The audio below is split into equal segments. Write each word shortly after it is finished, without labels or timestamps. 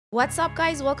What's up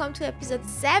guys, welcome to episode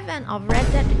 7 of Red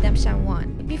Dead Redemption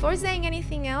 1. Before saying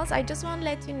anything else, I just want to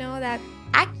let you know that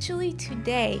actually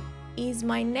today is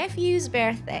my nephew's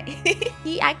birthday.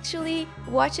 He actually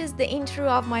watches the intro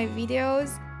of my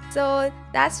videos, so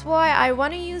that's why I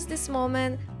want to use this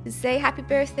moment to say happy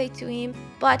birthday to him,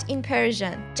 but in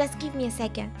Persian. Just give me a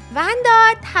second.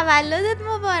 ونداد تولدت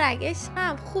مبارک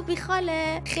عشقم. خوبی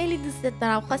خاله؟ خیلی دوستت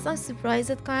دارم. خواستم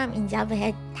سورپرایزت کنم اینجا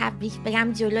بهت تبریک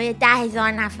بگم جلوی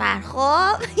 10,000 نفر.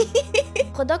 خب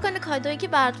خدا کنه کادویی که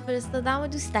برات فرستادم و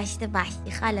دوست داشته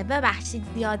باشی خاله. ببخشید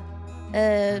زیاد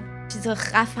چیز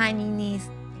خفنی نیست،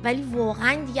 ولی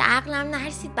واقعا دیگه عقلم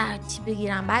نرسید برات چی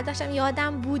بگیرم. بعد داشتم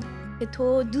یادم بود که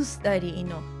تو دوست داری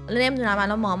اینو. حالا نمیدونم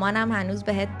الان مامانم هنوز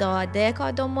بهت داده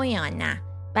کادومو یا نه،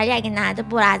 ولی اگه نده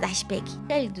برو ازش بگی.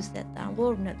 خیلی دوستت دارم.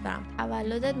 قربونت برم.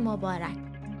 تولدت مبارک.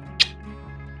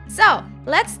 So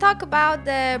let's talk about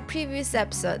the previous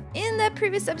episode. In the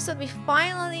previous episode we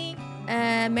finally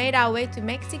made our way to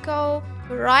Mexico.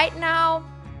 Right now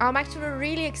I'm actually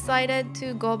really excited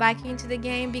to go back into the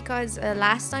game because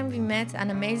last time we met an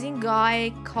amazing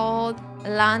guy called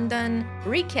Landon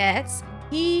Ricketts.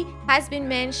 He has been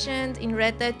mentioned in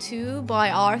Red Dead 2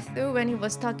 by Arthur when he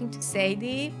was talking to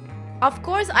Sadie. Of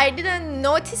course, I didn't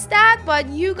notice that, but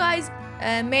you guys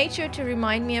made sure to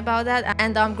remind me about that,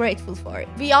 and I'm grateful for it.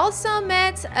 We also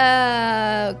met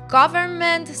a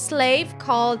government slave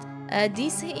called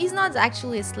this. He's not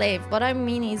actually a slave. What I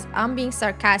mean is I'm being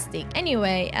sarcastic.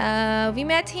 Anyway, we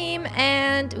met him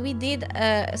and we did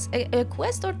a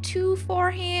quest or two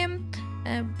for him.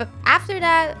 But after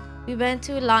that, we went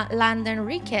to Landon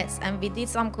Ricketts and we did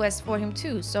some quests for him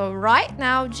too. So right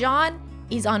now, John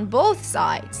is on both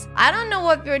sides. I don't know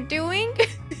what we're doing,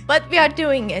 but we are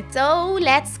doing it. So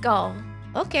let's go.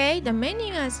 Okay, the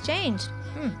menu has changed.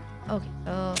 Okay,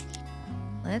 so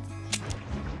let's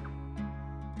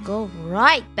go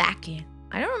right back in.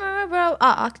 I don't remember, bro.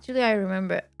 Oh, actually, I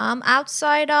remember. I'm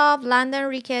outside of Landon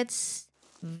Ricketts'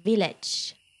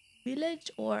 village. Village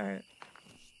or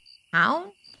town?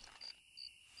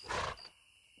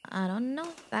 I don't know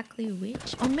exactly which.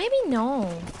 Or maybe no.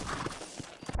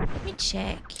 Let me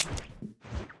check.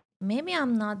 Maybe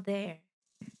I'm not there.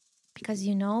 Because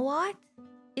you know what?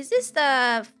 Is this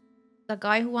the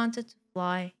guy who wanted to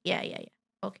fly? Yeah.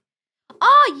 Okay.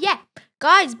 Oh, yeah.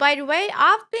 Guys, by the way,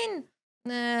 I've been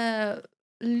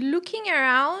looking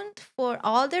around for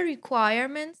all the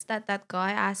requirements that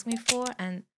guy asked me for,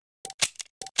 and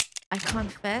I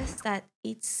confess that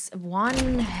it's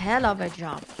one hell of a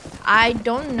job. I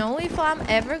don't know if I'm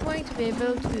ever going to be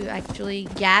able to actually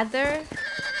gather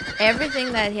everything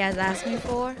that he has asked me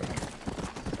for.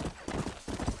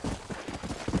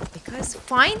 Because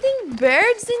finding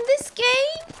birds in this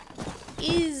game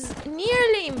is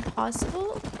nearly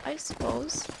impossible, I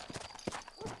suppose.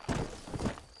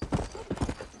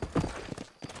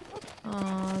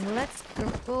 Let's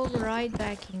go right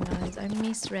back in, guys. I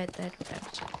miss Red Dead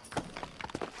Redemption.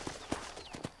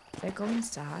 Should I go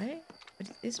inside? What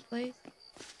is this place?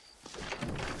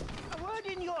 A word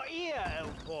in your ear,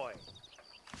 old boy.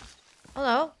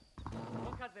 Hello.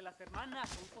 Oh,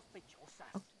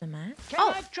 the man. Can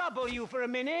I trouble you for a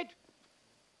minute?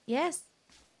 Yes.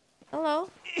 Hello.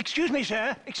 Excuse me,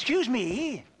 sir. Excuse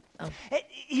me. Oh.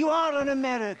 You are an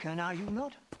American, are you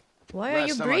not? Why are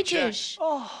you British?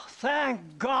 Oh, thank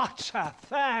God, sir.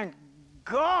 Thank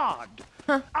God.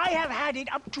 I have had it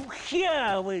up to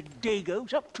here with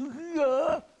Dagos, up to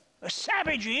here.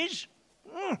 Savages.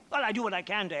 Well, I do what I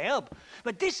can to help.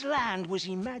 But this land was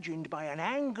imagined by an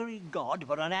angry God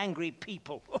for an angry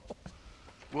people.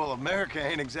 Well, America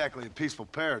ain't exactly a peaceful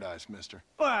paradise, mister.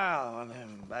 Well,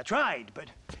 I tried, but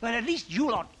at least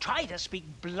you lot try to speak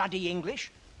bloody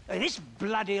English. This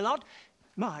bloody lot.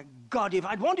 My God, if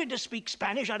I'd wanted to speak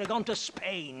Spanish, I'd have gone to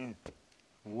Spain.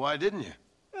 Why didn't you?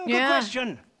 Good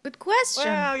question. Good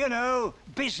question. Well, you know,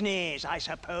 business, I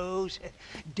suppose.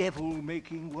 Devil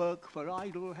making work for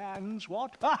idle hands,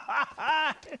 what?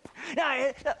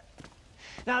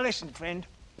 Now listen, friend.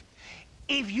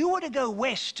 If you were to go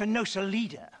west to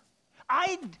Nosalida,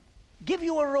 I'd give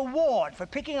you a reward for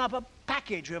picking up a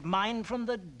package of mine from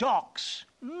the docks.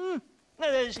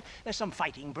 There's some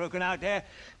fighting broken out there.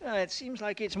 It seems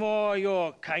like it's more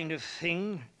your kind of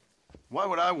thing. Why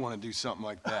would I want to do something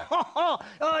like that?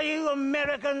 Oh, you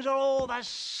Americans are all the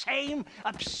same,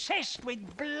 obsessed with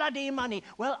bloody money.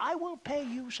 Well, I will pay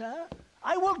you, sir.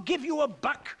 I will give you a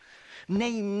buck.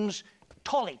 Name's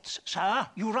Tollitz, sir.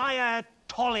 Uriah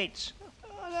Tollitz.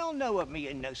 They'll know of me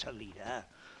in Nosalida.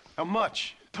 How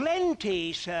much?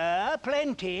 Plenty, sir,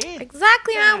 plenty.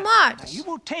 Exactly how much? You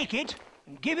will take it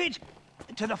and give it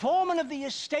to the foreman of the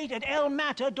estate at El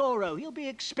Matadoro. He'll be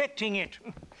expecting it.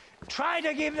 Try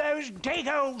to give those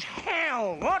Dagos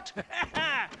hell, what?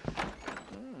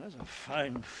 That's a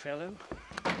fine fellow.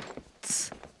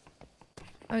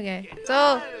 Okay,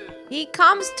 so he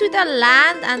comes to the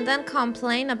land and then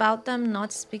complain about them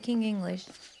not speaking English.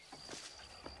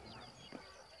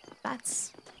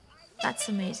 That's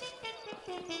amazing.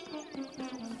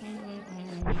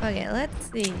 Okay,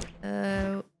 let's see.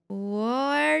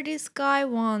 Where this guy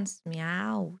wants me.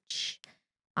 Ouch.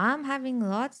 I'm having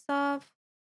lots of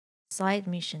side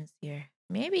missions here.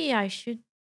 Maybe I should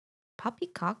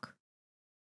Poppycock.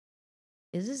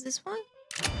 Is this one?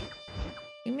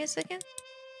 Give me a second.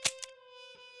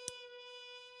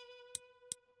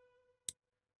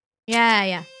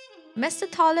 Yeah. Mr.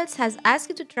 Tollets has asked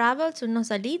you to travel to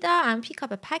Nosalida and pick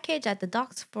up a package at the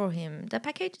docks for him. The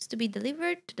package is to be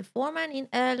delivered to the foreman in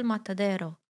El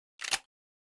Matadero.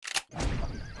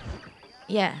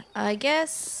 Yeah, I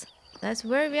guess that's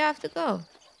where we have to go.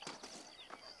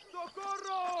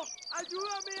 ¡Socorro!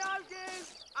 ¡Ayúdame, alguien!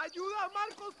 ¡Ayuda a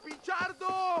Marcos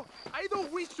Pichardo! I don't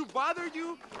wish to bother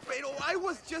you, pero I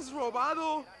was just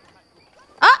robado.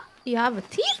 Ah, you have a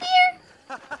thief here?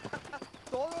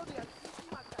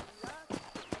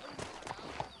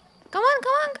 Come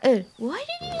on. Why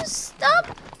did you stop?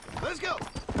 Let's go.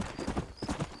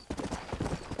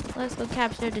 Let's go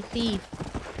capture the thief.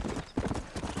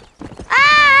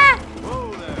 Ah!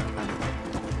 Whoa there.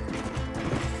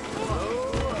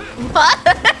 What?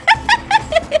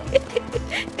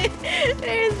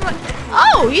 There's one.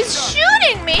 Oh, he's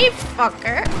shooting me,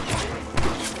 fucker.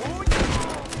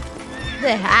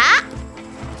 The hat?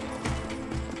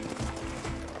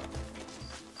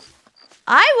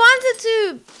 I wanted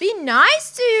to be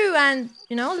nice to you and,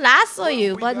 you know, lasso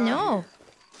you, but no.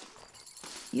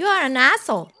 You are an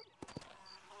asshole.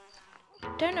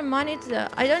 Turn the money to the...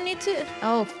 I don't need to...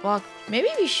 Oh, fuck. Maybe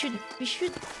we should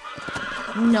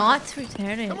not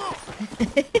return it.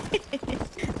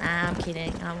 Nah, I'm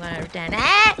kidding. I'm gonna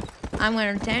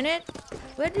return it.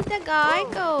 Where did the guy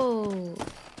go?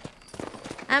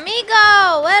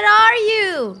 Amigo, where are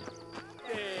you?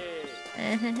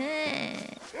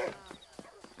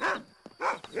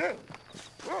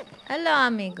 Hello,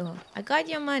 amigo. I got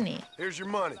your money. Here's your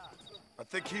money. I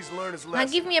think he's learned his Now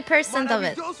lesson. give me a percent of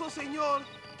it. Maravilloso, señor.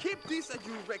 Keep this as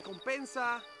your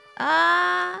recompensa.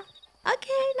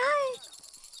 Okay, nice.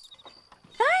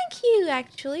 Thank you,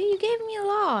 actually. You gave me a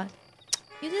lot.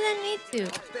 You didn't need to.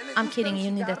 I'm kidding,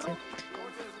 you need that too.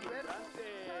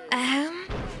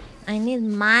 I need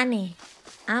money.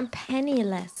 I'm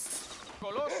penniless.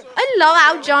 I love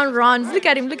how John runs. Look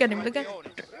at him.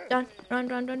 John,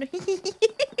 run.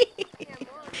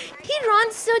 He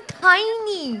runs so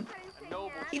tiny.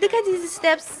 Look at his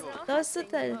steps.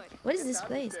 What is this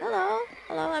place?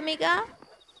 Hello, amiga.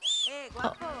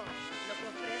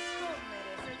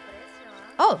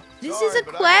 Oh, this is a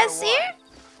quest here?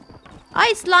 Oh,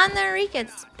 it's Landon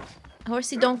Ricketts.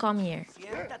 Horsey, don't come here.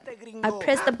 I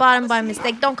pressed the button by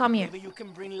mistake. Don't come here.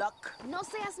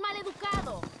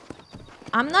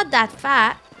 I'm not that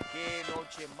fat.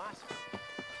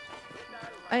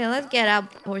 Okay, let's get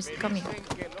up, Horsey. Come here.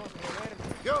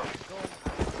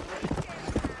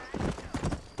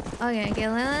 Okay.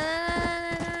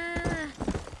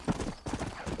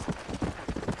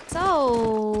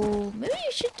 So maybe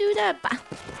you should do that.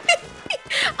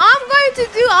 I'm going to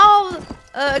do all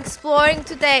exploring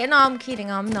today. No, I'm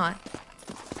kidding. I'm not.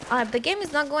 The game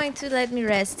is not going to let me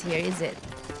rest here, is it?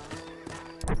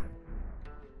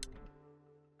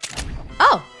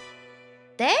 Oh,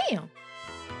 damn!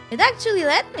 It actually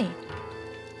let me.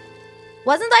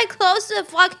 Wasn't I close to the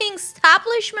fucking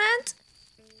establishment?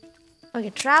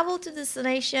 Okay, travel to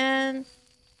destination.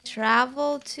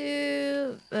 Travel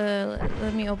to...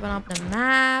 let me open up the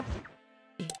map.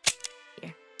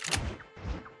 Here.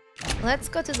 Let's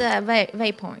go to the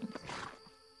waypoint.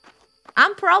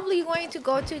 I'm probably going to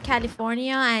go to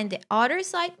California and the other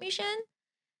side mission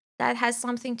that has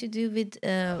something to do with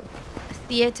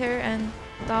theater and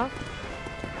stuff.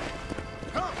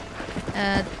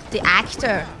 The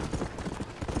actor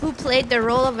who played the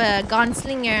role of a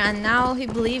gunslinger and now he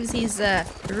believes he's a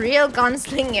real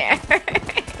gunslinger.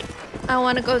 I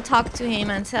want to go talk to him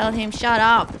and tell him, shut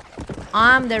up.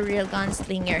 I'm the real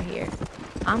gunslinger here.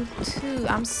 I'm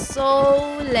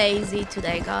so lazy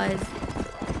today, guys.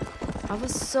 I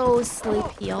was so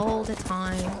sleepy all the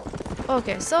time.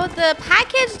 Okay, so the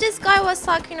package this guy was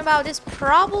talking about is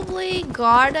probably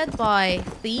guarded by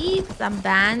thieves and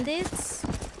bandits.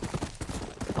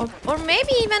 Or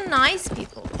maybe even nice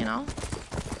people, you know?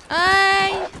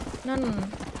 No.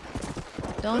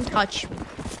 Don't touch me.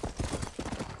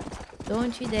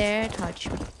 Don't you dare touch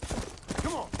me.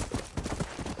 Come on.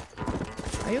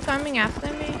 Are you coming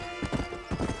after me?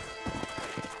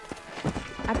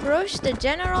 Approach the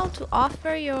general to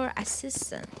offer your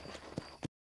assistance.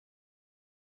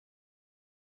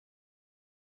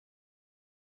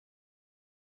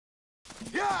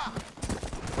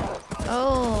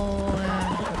 Oh,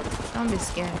 don't be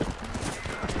scared.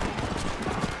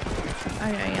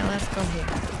 Alright, yeah, let's go here.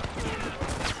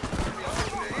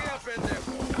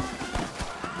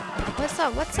 What's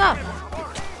up? What's up?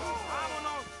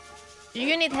 Do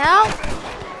you need help?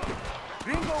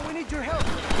 Gringo, we need your help.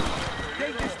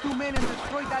 Take these 2 men and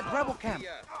destroy that rebel camp.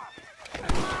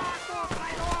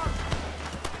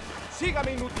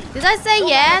 Did I say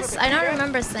yes? I don't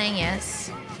remember saying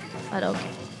yes. But okay.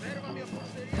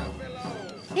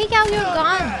 Take out your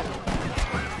gun.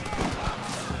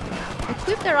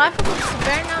 Equip the rifle to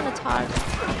burn down the target.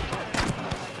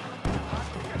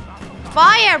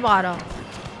 Fire bottle.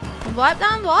 Wipe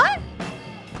down what?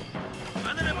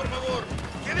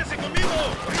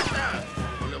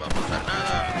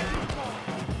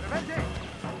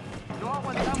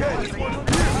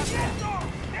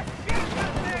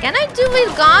 Can I do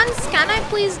with guns? Can I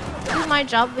please do my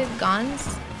job with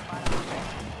guns?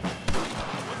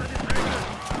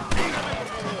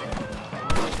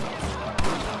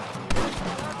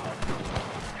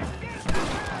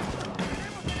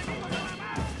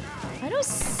 I don't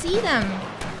see them.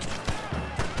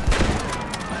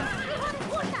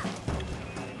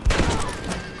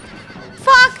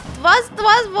 Fuck!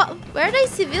 What? Were they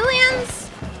civilians?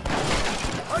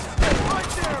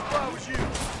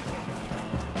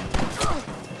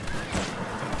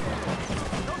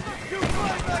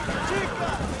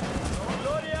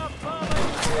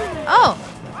 Oh!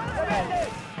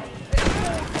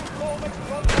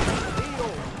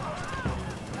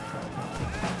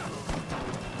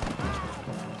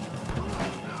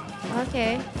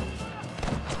 Okay.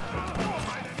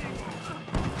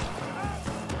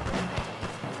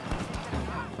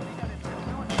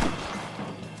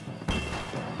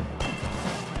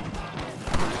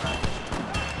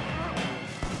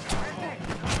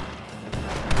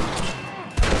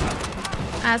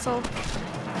 Asshole.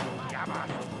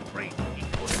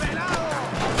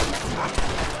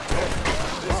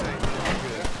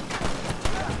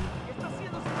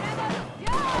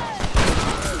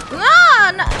 No!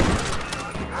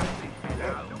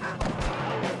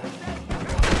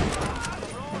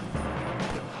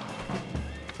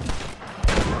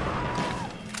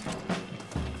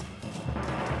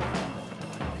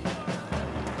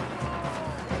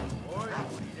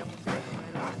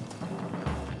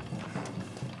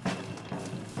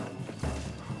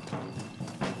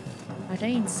 Are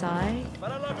they inside?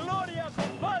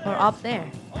 Or up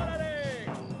there?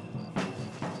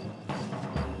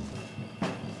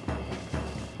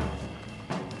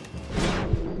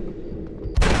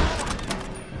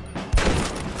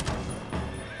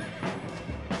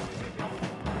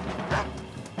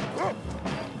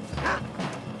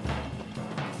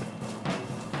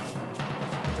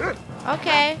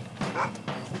 Okay.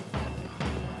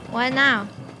 What now?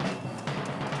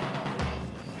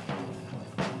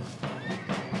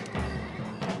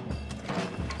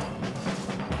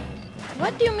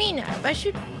 What do you mean? I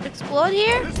should explode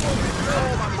here?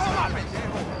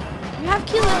 You have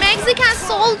killed a Mexican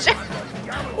soldier!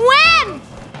 When?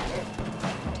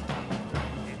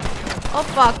 Oh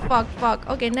fuck.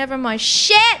 Okay, never mind.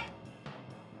 Shit!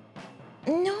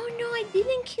 No, I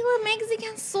didn't kill a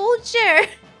Mexican soldier!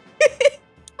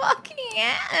 Fucking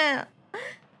hell!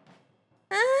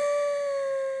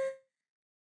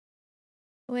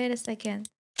 Wait a second.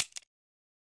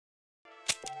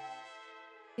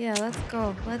 Yeah, let's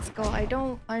go. I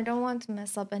don't want to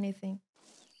mess up anything.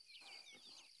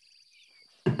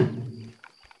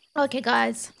 Okay,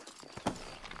 guys.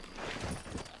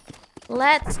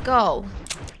 Let's go.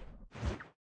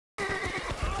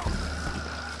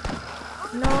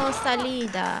 No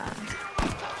salida.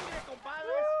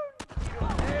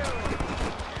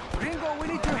 Gringo, we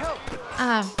need your help.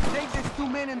 Take these 2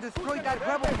 men and destroy that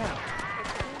rebel camp.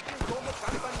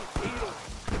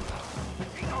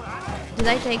 Did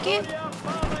I take it?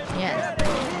 Yes.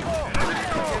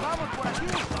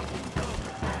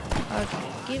 Okay,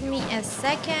 give me a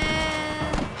second.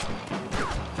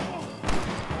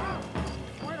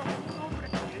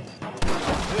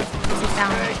 Sit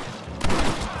down.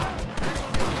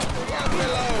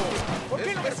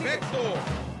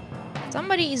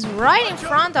 Somebody is right in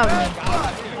front of me.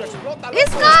 This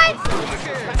guy?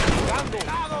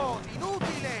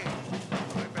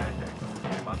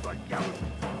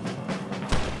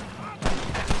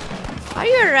 Are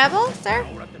you a rebel, sir?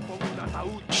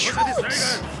 Shoot!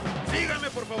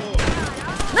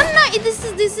 No,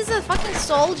 this is a fucking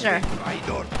soldier.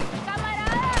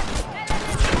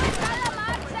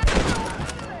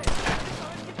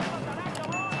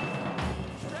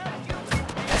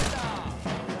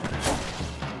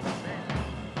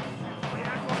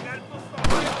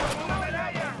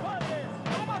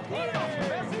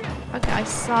 Okay, I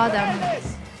saw them.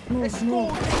 Move,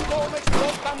 move.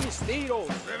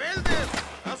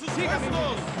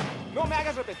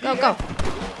 Go, go.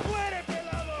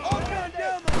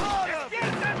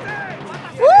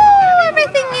 Woo!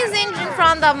 Everything is in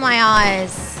front of my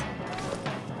eyes.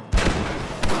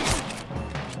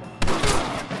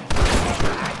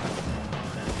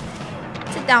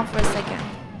 Sit down for a second.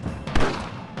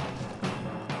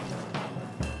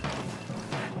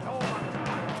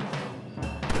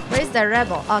 Where's the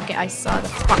rebel? Okay, I saw the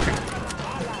fucker.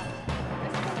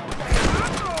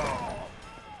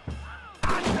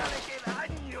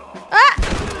 Ah!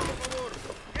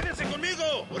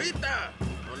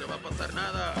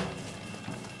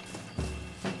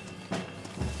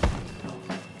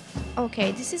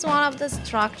 Okay, this is one of the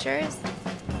structures.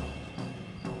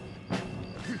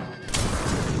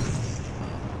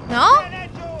 No?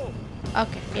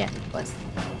 Okay, yeah, it was.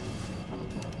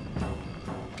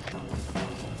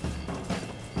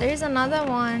 There's another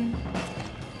one.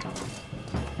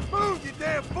 Move, you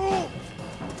damn fool!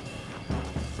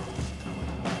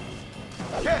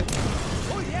 Get!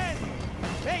 Oh, yeah!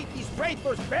 Mate, these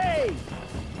traitors pay!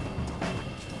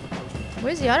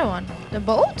 Where's the other one? The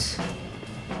boat?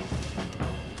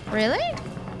 Really?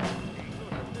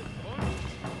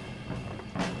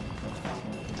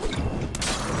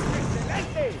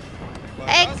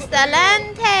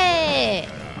 Excelente!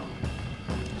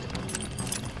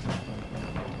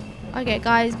 Okay,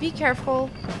 guys, be careful.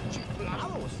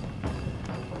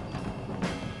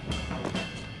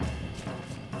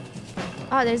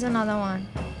 Oh, there's another one.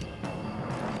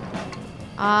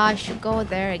 Ah, I should go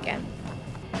there again.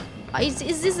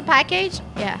 Is this a package?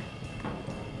 Yeah.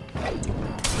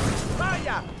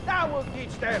 Vaya, that will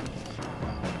teach them.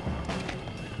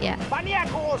 Yeah.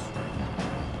 Maniacos!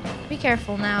 Be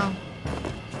careful now.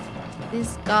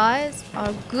 These guys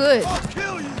are good. I'll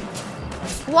kill you!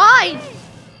 Why?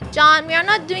 John, we are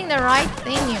not doing the right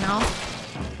thing, you know.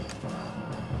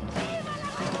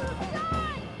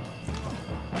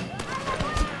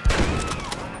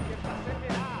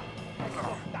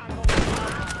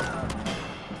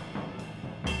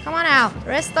 Come on out.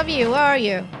 Rest of you, where are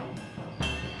you?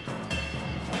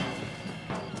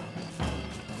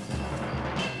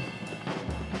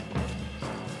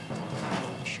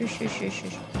 Shush, shush, shush,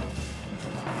 shush.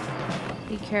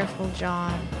 Be careful,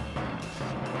 John.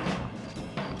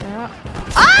 Ah!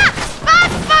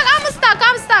 Fuck! Fuck! I'm stuck!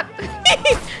 I'm stuck!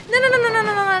 No, no, no, no, no,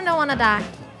 no, no, I don't wanna die.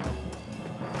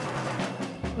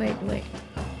 Wait, wait.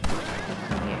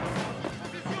 Come here.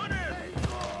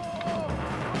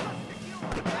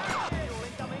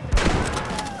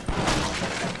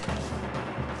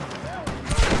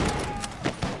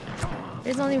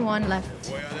 There's only one left.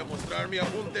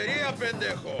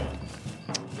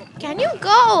 Can you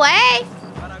go away,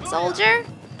 soldier?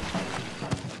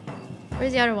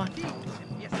 Where's the other one?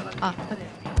 Oh, okay.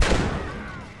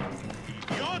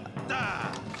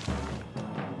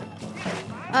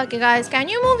 Okay, guys, can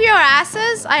you move your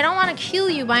asses? I don't want to kill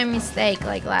you by mistake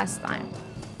like last time.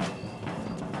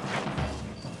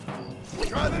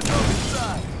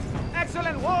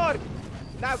 Excellent work!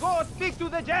 Now go speak to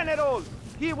the general.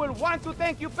 He will want to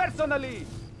thank you personally.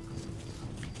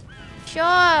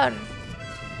 Sure.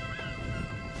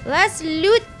 Let's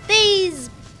loot these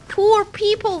poor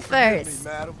people first.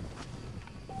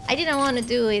 I didn't want to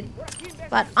do it,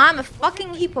 but I'm a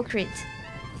fucking hypocrite.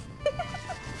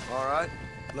 All right,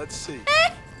 let's see.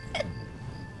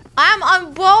 I'm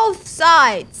on both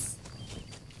sides.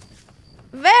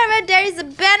 Wherever there is a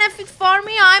benefit for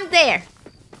me, I'm there.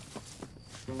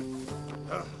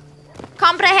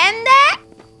 Comprehende?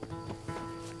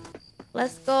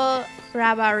 Let's go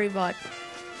grab our reward.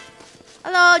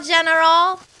 Hello,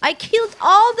 General. I killed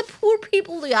all the poor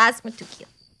people you asked me to kill.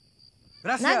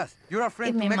 Gracias. You're a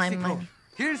friend Give to me my Mexico. money.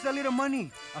 Here's a little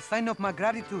money, a sign of my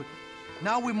gratitude.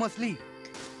 Now we must leave.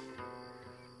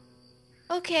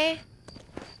 Okay.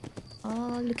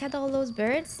 Oh, look at all those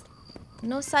birds.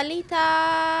 No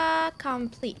salita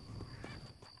complete.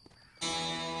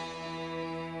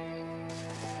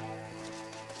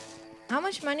 How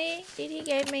much money did he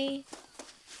give me?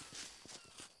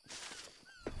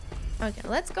 Okay,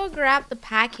 let's go grab the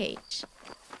package.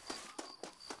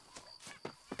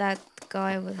 That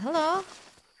guy was... Hello?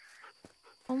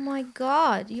 Oh my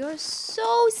god, you're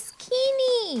so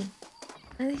skinny!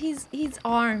 And his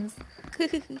arms.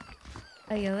 Okay,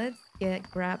 let's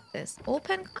grab this.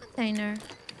 Open container.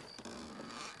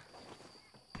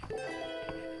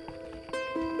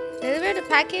 Deliver the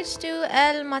package to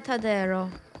El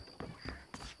Matadero.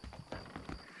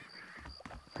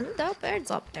 Ooh, there are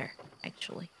birds up there,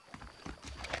 actually.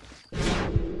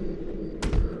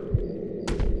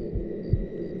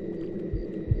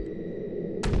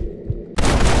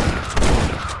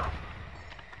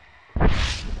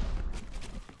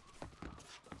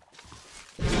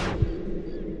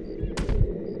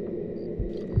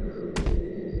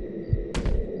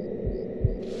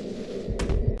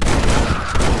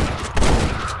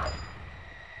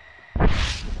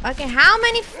 Okay, how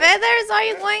many feathers are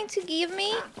you going to give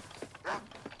me?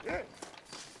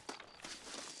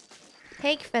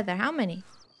 Take feather, how many?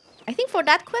 I think for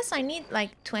that quest I need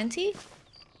like 20.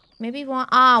 Maybe one.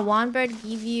 One bird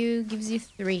gives you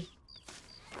 3.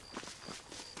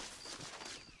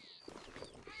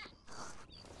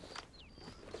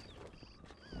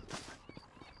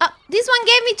 Oh, this one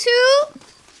gave me 2.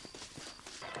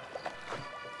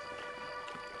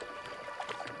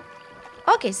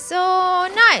 Okay, so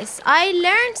nice. I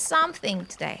learned something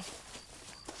today.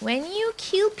 When you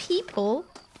kill people,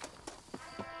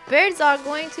 birds are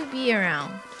going to be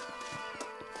around.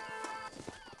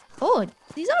 Oh,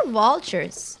 these are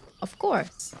vultures. Of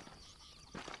course.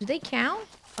 Do they count?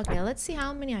 Okay, let's see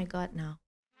how many I got now.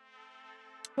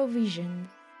 Provision.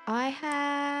 I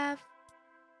have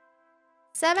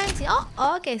 70. Oh,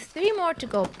 okay. 3 more to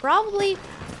go. Probably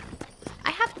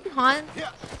I have to hunt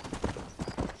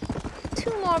 2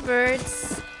 more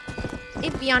birds.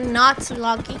 If we are not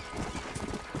lucky.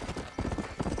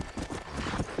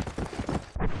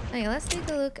 Okay, let's take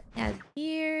a look at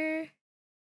here.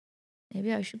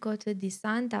 Maybe I should go to the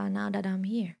Santa now that I'm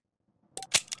here.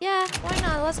 Yeah, why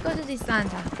not? Let's go to the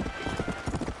Santa.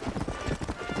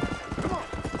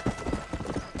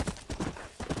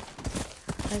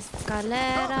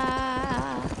 Escalera.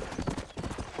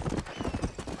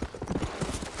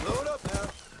 Load up now.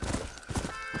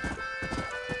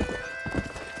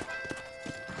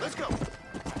 Let's go.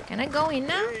 Can I go in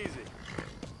now? Easy.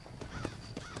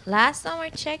 Last time I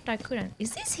checked, I couldn't.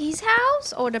 Is this his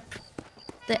house or the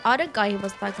other guy he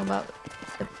was talking about?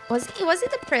 Was he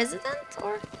the president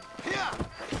or? Yeah.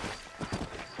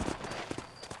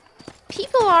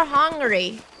 People are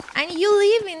hungry, and you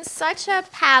live in such a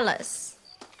palace.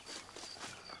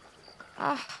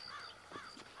 Ah,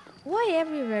 why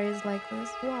everywhere is like this?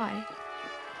 Why?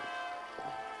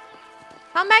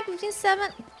 Come back between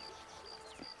 7.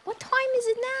 What time is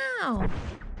it now?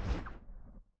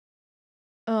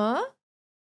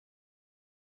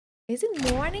 Is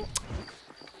it morning?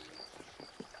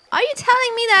 Are you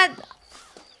telling me that?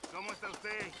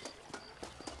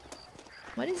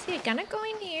 What is here? Can I go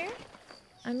in here,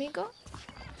 amigo?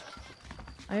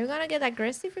 Are you gonna get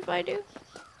aggressive if I do?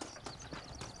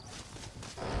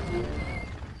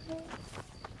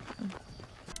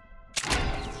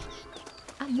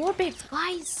 More birds,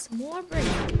 guys! More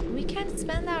birds. We can't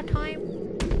spend our time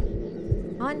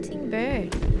hunting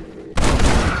birds.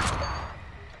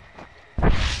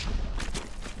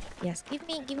 Yes, give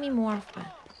me more of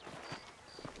that.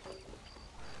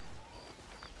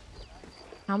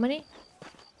 How many?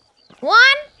 1?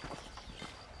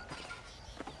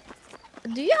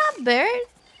 Do you have bird?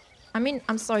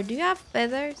 I'm sorry, do you have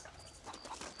feathers?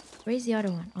 Where's the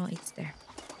other one? Oh, it's there.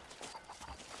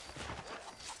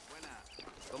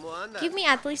 Give me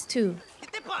at least 2.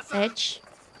 Edge.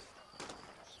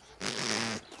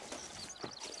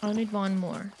 I'll need 1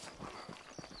 more.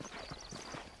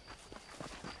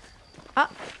 Ah,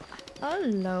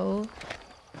 hello.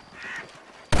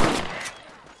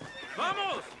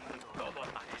 Vamos!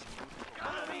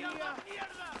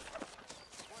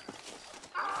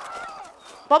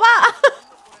 Baba!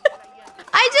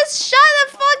 I just shot a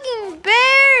fucking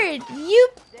bird! You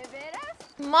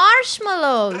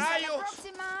marshmallows!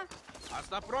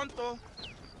 Hasta pronto.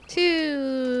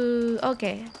 2.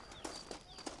 Okay.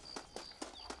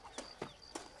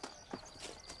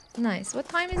 Nice. What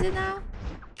time is it now?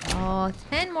 Oh,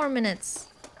 10 more minutes.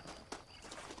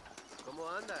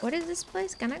 What is this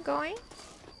place? Can I go in?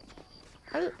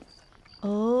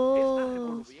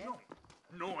 Oh.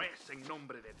 No es en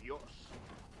nombre de Dios.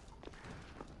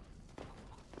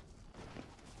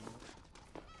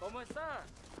 ¿Cómo está?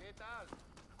 ¿Qué tal?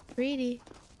 Pretty.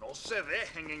 No se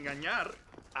dejen engañar.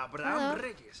 Abraham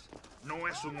Reyes no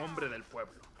es un hombre del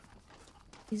pueblo.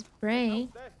 He's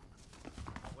praying.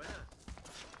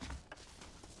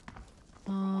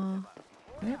 Can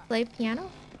I play piano?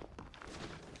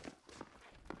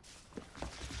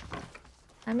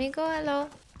 Amigo, hello.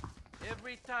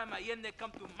 Every time Allende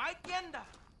come to my tienda,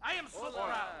 I am so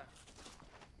proud.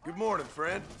 Good morning,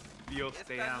 friend. Dios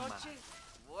te Esta ama. noche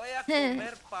voy a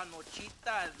comer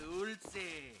panochita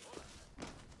dulce.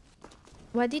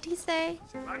 What did he say?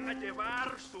 Van a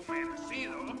llevar su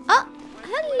merecido. Oh,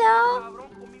 hello.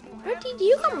 Where did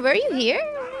you come? Were you here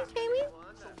when you came in?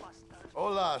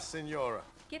 Hola, señora.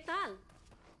 ¿Qué tal?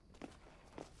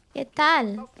 ¿Qué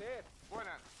tal?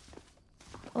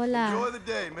 Hola. Enjoy the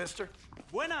day, mister.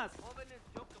 Buenas. Jóvenes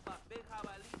joke about big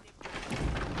jabalí.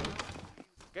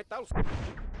 ¿Qué tal?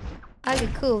 Okay,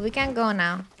 cool. We can go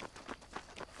now.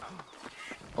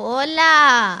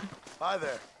 Hola. Hi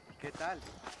there. ¿Qué tal?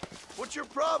 What's your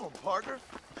problem, partner?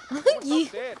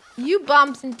 you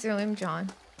bumped into him, John.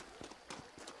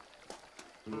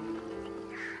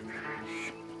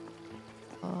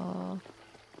 Oh.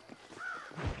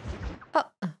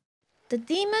 The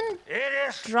demon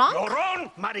Eres drunk?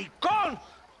 llorón, maricón.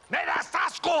 Me das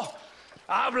asco.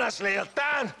 Hablas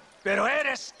lealtad, pero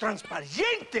eres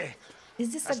transparente.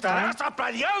 Is this a guy? Estarás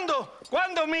aplaudiendo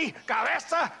cuando mi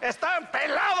cabeza está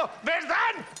pelado,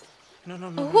 ¿verdad? No,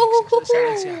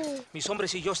 excelencia. Mis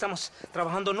hombres y yo estamos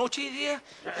trabajando noche y día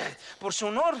por su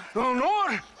honor.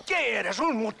 ¿Honor? ¿Qué eres,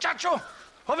 un muchacho?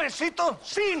 Jovencito,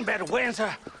 sin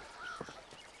vergüenza.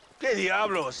 ¿Qué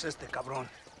diablo es este cabrón?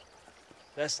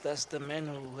 That's the man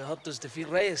who helped us defeat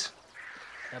Reyes.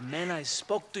 The man I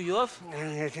spoke to you of.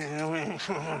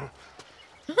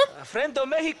 A friend of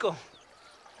Mexico.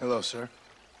 Hello, sir.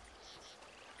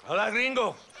 Hola,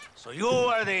 gringo. So you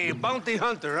are the bounty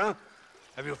hunter, huh?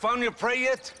 Have you found your prey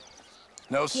yet?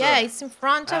 No, sir. Yeah, it's in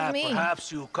front of me.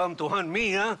 Perhaps you come to hunt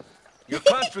me, huh? Your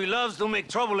country loves to make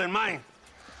trouble in mine.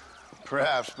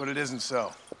 Perhaps, but it isn't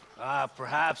so.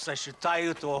 Perhaps I should tie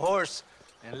you to a horse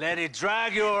and let it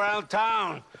drag you around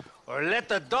town. Or let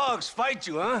the dogs fight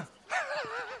you, huh?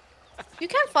 You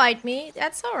can fight me.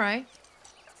 That's all right.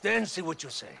 Then see what you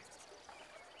say.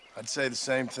 I'd say the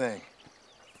same thing.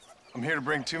 I'm here to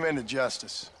bring two men to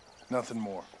justice. Nothing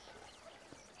more.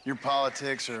 Your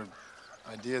politics or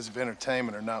ideas of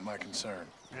entertainment are not my concern.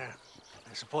 Yeah,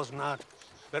 I suppose not.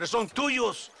 Pero son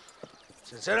tuyos.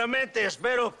 Sinceramente,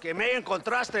 espero que me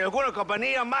encontraste alguna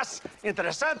compañía más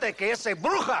interesante que esa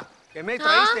bruja que me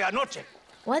traíste anoche.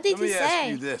 What did Let me he ask say?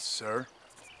 you this, sir.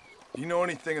 Do you know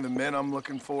anything of the men I'm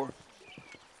looking for?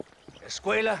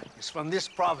 Escuela is from this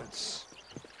province.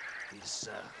 His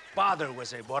father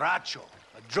was a borracho,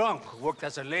 a drunk who worked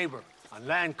as a laborer on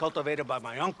land cultivated by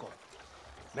my uncle.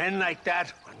 Men like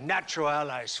that are natural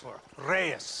allies for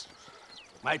Reyes.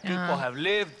 My people have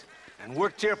lived and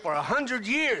worked here for 100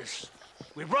 years.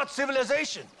 We brought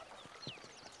civilization.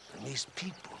 And these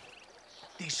people,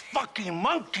 these fucking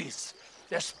monkeys,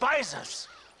 despise us.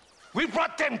 We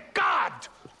brought them God!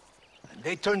 And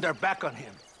they turned their back on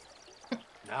him.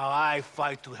 Now I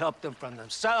fight to help them from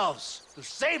themselves, to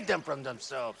save them from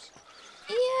themselves.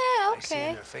 Yeah, I see in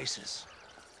okay. their faces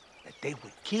that they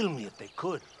would kill me if they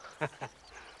could.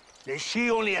 Is she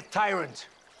only a tyrant?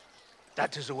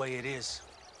 That is the way it is.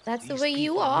 That's the These way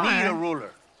you people need a are.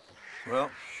 ruler. Well,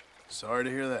 sorry to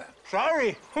hear that.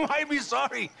 Sorry? Why be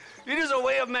sorry? It is a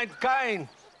way of mankind.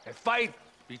 A fight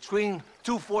between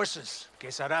two forces. Que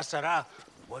será, será.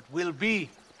 What will be,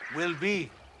 will be.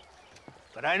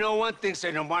 But I know one thing,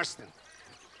 Senor Marston.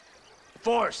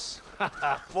 Force,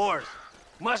 force,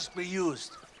 must be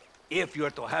used if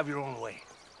you're to have your own way.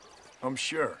 I'm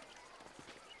sure.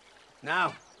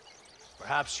 Now,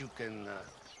 perhaps you can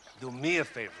do me a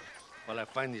favor while I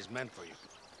find these men for you.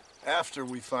 After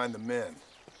we find the men,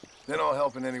 then I'll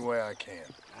help in any way I can.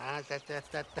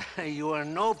 You are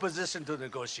in no position to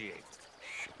negotiate.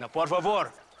 Now, por favor,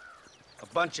 a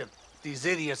bunch of these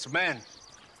idiots men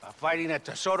are fighting at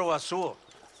Tesoro Azul.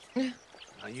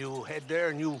 Now you head there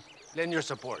and you lend your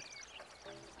support.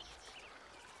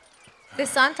 The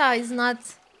Santa is not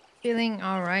feeling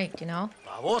all right, you know?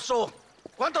 Baboso,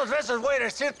 ¿cuántas veces voy a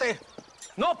decirte?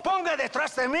 No ponga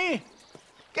detrás de mí.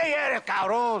 ¿Qué eres,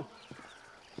 cabrón?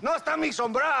 No está mi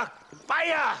sombra.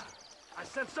 Vaya. I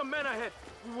sent some men ahead.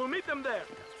 We will meet them there.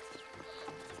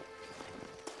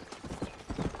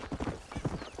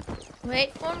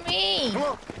 Wait for me. Come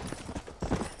on.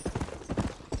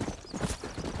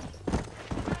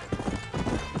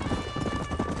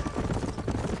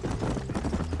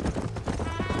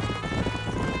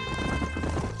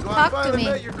 So Talk I to finally me.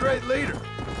 met your great leader.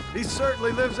 He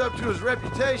certainly lives up to his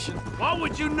reputation, What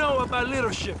would you know about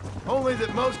leadership? only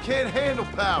that most can't handle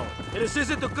power. It is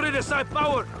easy to criticize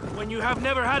power when you have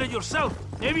never had it yourself.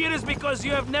 Maybe it is because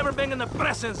you have never been in the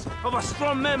presence of a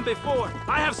strong man before.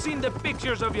 I have seen the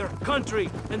pictures of your country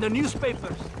in the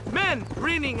newspapers. Men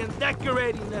reading and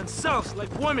decorating themselves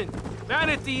like women.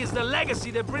 Vanity is the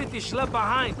legacy the British left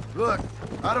behind. Look,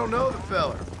 I don't know the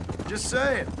fella. Just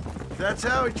saying. That's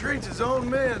how he treats his own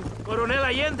men. Coronel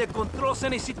Allende controls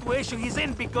any situation he's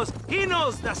in because he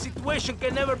knows that situation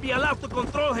can never be allowed to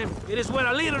control him. It is what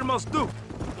a leader must do.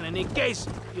 And in case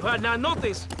you had not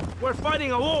noticed, we're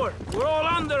fighting a war. We're all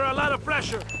under a lot of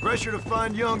pressure. Pressure to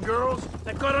find young girls?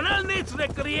 The Coronel needs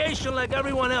recreation like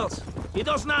everyone else. He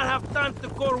does not have time to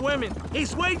court women.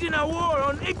 He's waging a war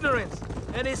on ignorance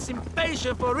and is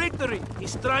impatient for victory.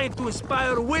 He's trying to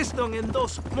inspire wisdom in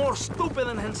those more stupid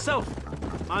than himself.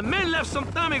 My men left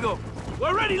some time ago. We're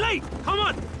already late. Come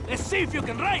on, let's see if you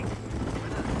can ride.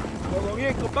 Todo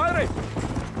bien, compadre?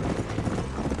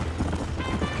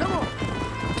 Come on.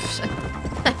 option.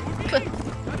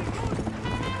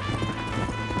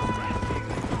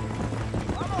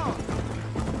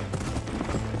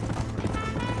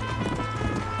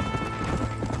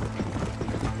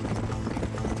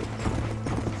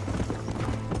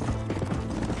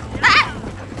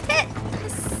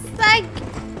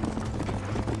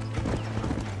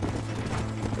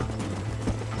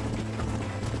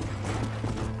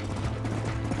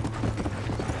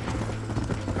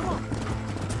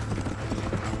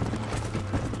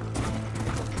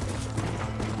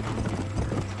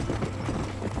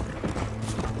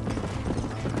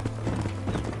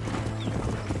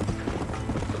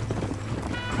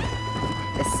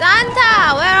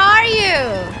 Santa, where are you,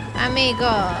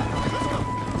 amigo?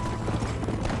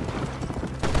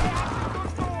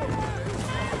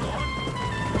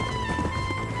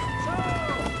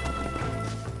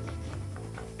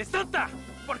 Santa,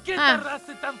 ¿por qué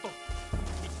tardaste tanto?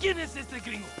 ¿Y quién es este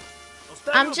gringo?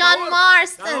 I'm John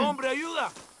Marston. Cada hombre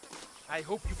ayuda. I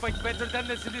hope you fight better than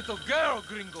this little girl,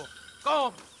 gringo.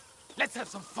 Come, let's have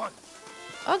some fun.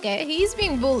 Okay, he's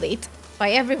being bullied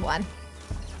by everyone.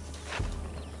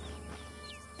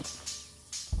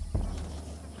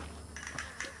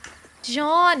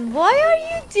 John, why are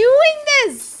you doing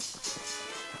this?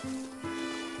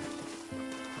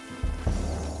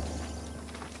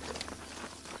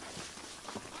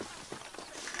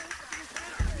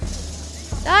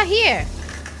 Here.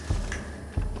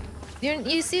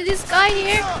 You see this guy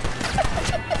here?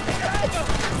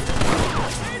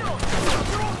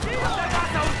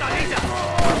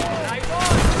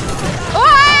 Oh!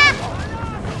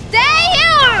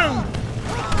 Damn!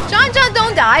 John,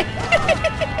 don't die.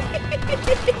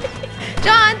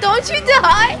 John, don't you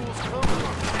die.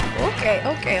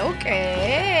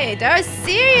 Okay. They're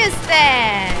serious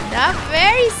then. They're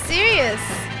very serious.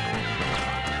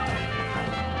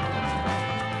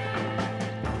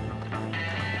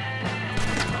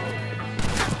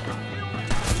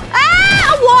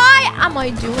 Why am I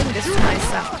doing this to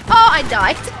myself? Oh, I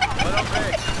died.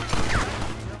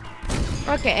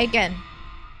 Okay, again.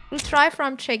 We'll try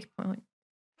from checkpoint.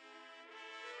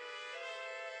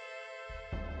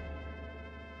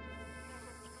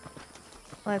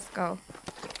 Let's go.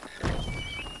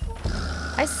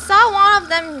 I saw one of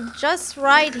them just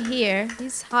right here.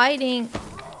 He's hiding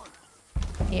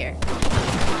here.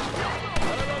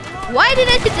 Why did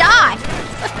it die?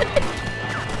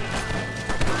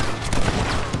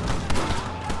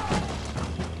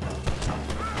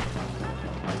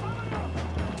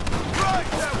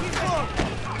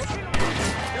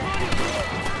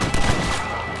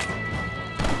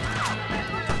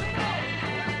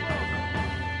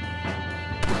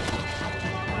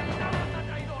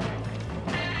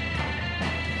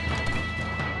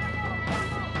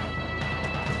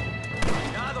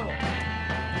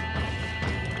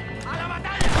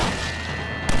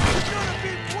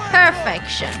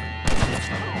 Perfection.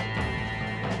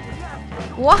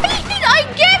 Why did I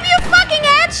give you a fucking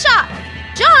headshot?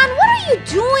 John, what are you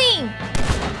doing?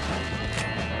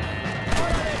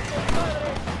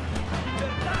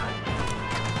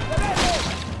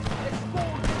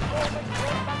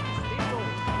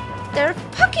 They're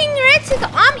fucking ready to go.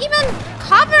 I'm even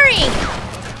covering.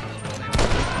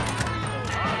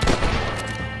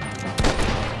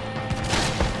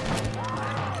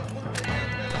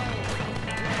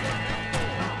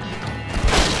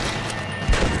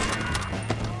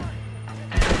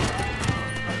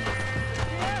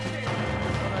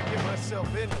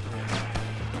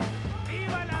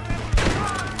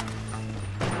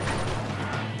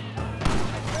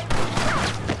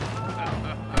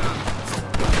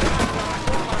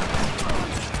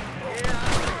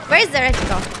 Where's the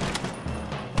reticle?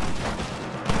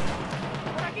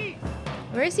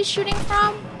 Where is he shooting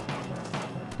from?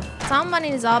 Someone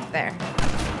is up there.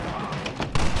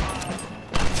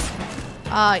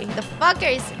 Oh, the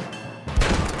fucker is...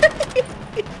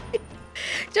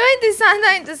 Join the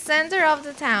Santa in the center of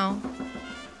the town.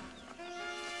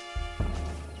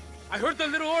 I heard the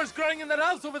little horse crying in that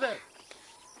house over there.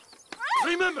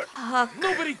 Remember,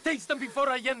 nobody takes them before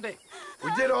Allende.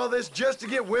 We did all this just to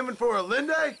get women for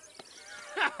Allende?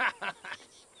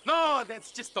 No,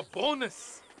 that's just a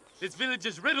bonus. This village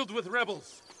is riddled with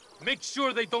rebels. Make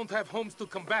sure they don't have homes to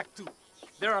come back to.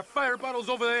 There are fire bottles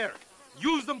over there.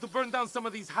 Use them to burn down some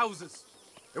of these houses.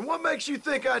 And what makes you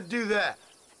think I'd do that?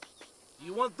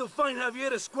 You want to find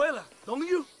Javier Escuela, don't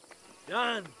you?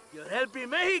 John, you're helping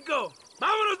Mexico.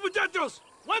 Vámonos, muchachos.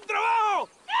 Buen trabajo.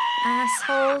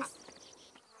 Assholes.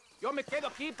 Yo me quedo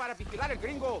aquí para vigilar el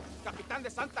gringo, capitán de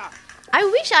Santa. I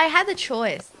wish I had a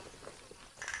choice.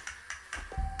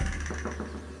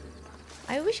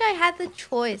 I wish I had the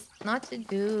choice not to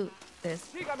do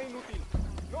this.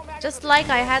 Just like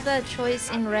I had the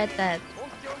choice in Red Dead.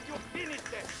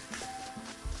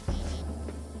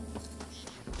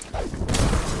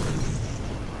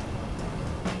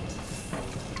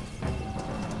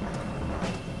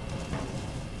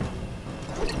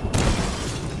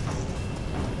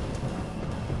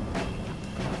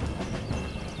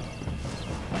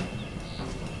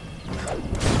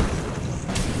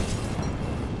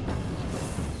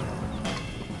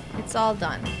 It's all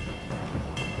done.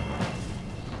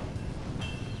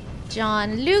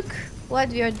 John, look what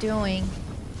we are doing.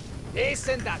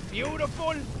 Isn't that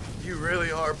beautiful? You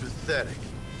really are pathetic.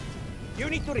 You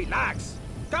need to relax.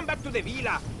 Come back to the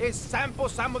villa and sample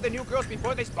some of the new girls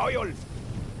before they spoil.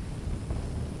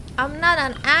 I'm not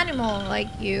an animal like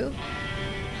you.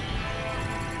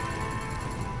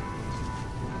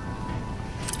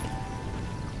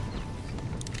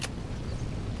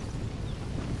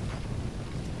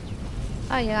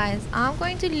 Alright guys, I'm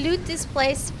going to loot this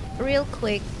place real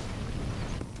quick.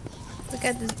 Look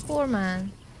at this poor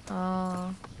man.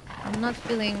 Oh, I'm not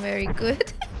feeling very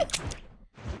good.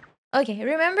 Okay,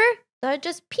 remember? They're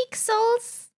just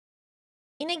pixels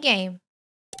in a game.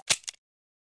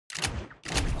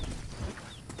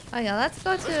 Okay, let's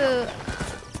go to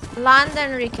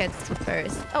Landon Ricketts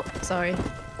first. Oh, sorry.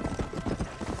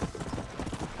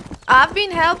 I've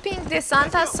been helping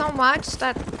DeSanta so much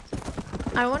that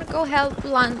I want to go help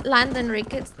Landon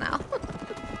Ricketts now.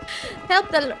 help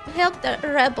the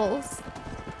rebels.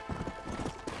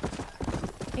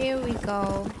 Here we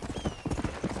go.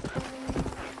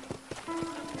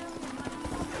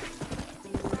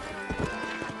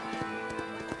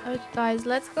 Okay, guys,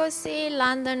 let's go see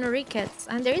Landon Ricketts.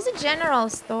 And there is a general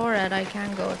store that I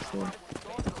can go to.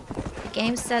 The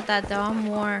game said that there are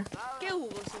more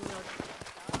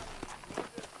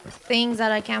things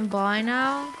that I can buy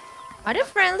now. Are they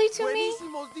friendly to me?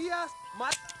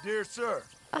 Dear sir.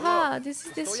 Aha, this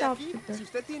is this shopkeeper. Si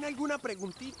usted tiene alguna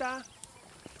preguntita.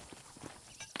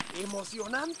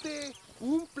 Emocionante.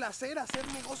 Un placer hacer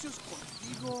negocios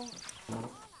contigo.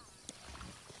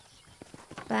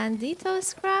 Bandito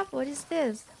scrap? What is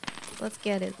this? Let's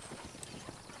get it.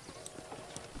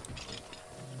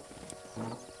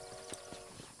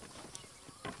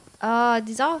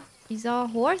 These are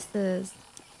horses.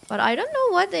 But I don't know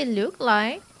what they look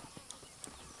like.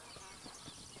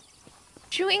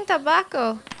 Chewing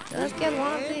tobacco. Let's get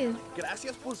one of these.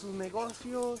 Gracias por sus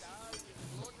negocios.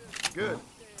 Good.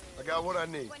 I got what I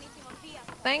need.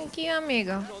 Thank you,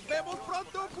 amigo. Nos vemos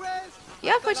pronto, pues.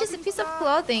 You have purchased a piece of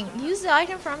clothing. Use the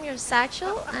item from your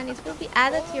satchel and it will be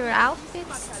added to your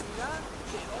outfits.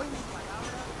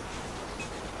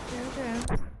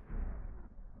 Okay.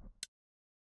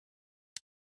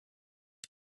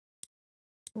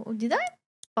 Oh, did I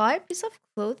buy a piece of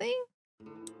clothing?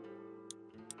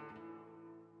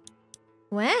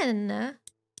 When?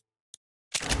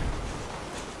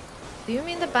 Do you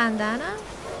mean the bandana?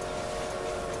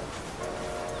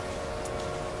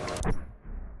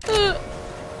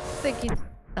 Take it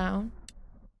down.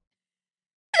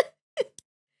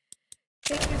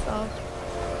 Take this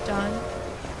off, John.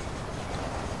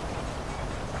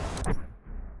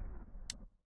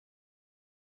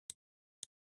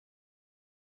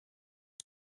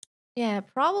 Yeah,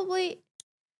 probably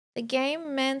the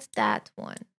game meant that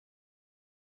one.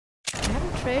 I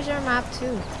have a treasure map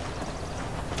too.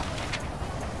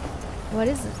 What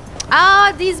is it?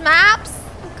 Oh, these maps!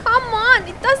 Come on,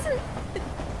 it doesn't...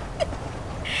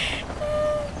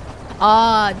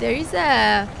 Oh, there is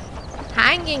a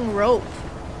hanging rope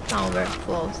somewhere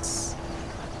close.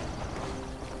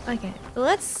 Okay,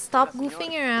 let's stop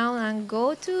goofing around and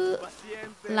go to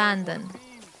Landon.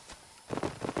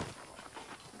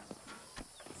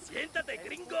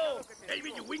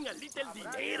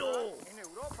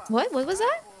 What? What was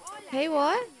that? Hey,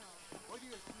 what?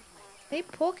 Hey,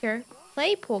 poker.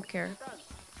 Play poker.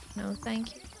 No,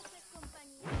 thank you.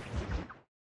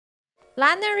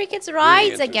 Landon Ricketts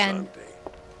rides again.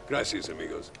 Gracias,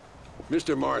 amigos.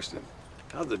 Mr. Marston,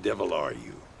 how the devil are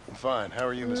you? I'm fine. How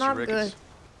are you, Mr. Not Ricketts?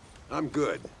 good. I'm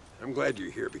good. I'm glad you're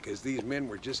here because these men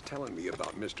were just telling me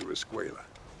about Mr. Escuela.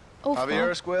 Oh, Javier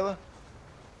fuck. Escuela?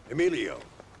 Emilio,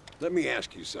 let me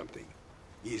ask you something.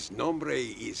 His nombre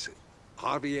is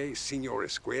Javier Señor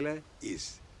Escuela?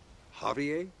 Is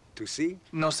Javier to see?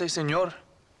 No sé, señor.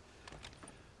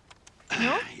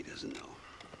 No? He doesn't know.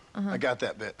 I got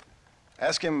that bit.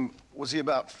 Ask him, was he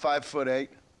about 5'8"?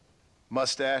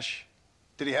 Mustache?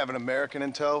 Did he have an American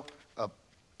in tow? A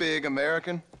big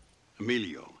American?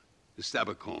 Emilio, the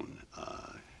Stabacon,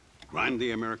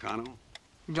 Grande Americano?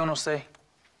 Yo no sé.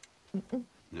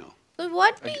 No. So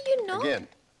what do you know? Again,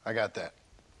 I got that.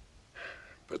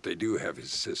 But they do have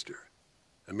his sister.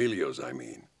 Emilio's, I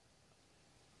mean.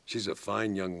 She's a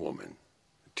fine young woman.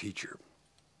 A teacher.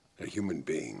 A human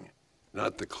being.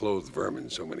 Not the clothed vermin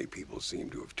so many people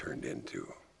seem to have turned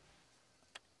into.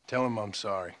 Tell him I'm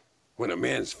sorry. When a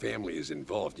man's family is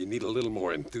involved, you need a little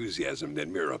more enthusiasm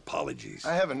than mere apologies.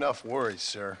 I have enough worries,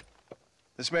 sir.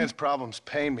 This man's problems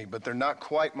pain me, but they're not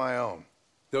quite my own.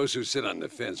 Those who sit on the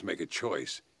fence make a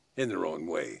choice, in their own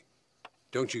way.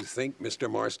 Don't you think, Mr.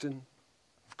 Marston?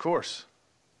 Of course.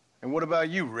 And what about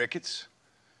you, Ricketts?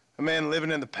 A man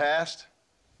living in the past?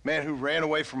 Man who ran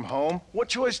away from home? What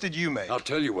choice did you make? I'll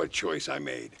tell you what choice I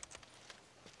made.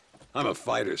 I'm a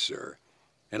fighter, sir,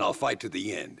 and I'll fight to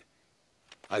the end.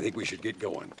 I think we should get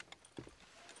going.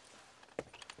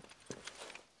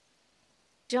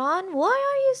 John, why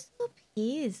are you so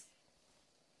pissed?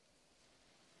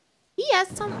 He has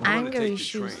some anger take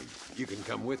issues. The train. You can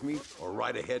come with me or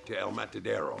ride ahead to El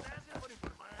Matadero.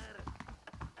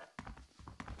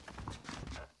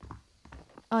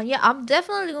 Oh yeah, I'm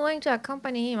definitely going to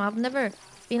accompany him. I've never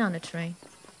been on a train.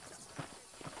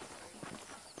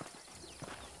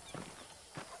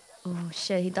 Oh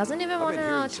shit, he doesn't even want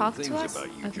to talk to us?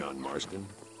 About you, John Marston.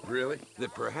 Really?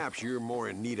 That perhaps you're more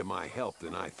in need of my help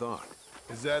than I thought.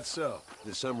 Is that so?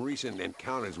 That some recent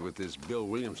encounters with this Bill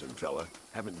Williamson fella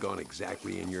haven't gone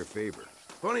exactly in your favor.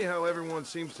 Funny how everyone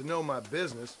seems to know my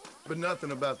business, but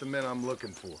nothing about the men I'm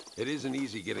looking for. It isn't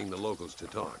easy getting the locals to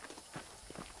talk.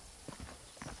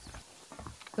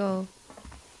 Go.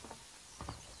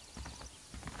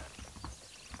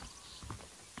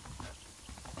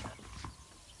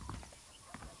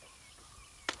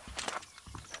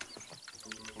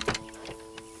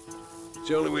 It's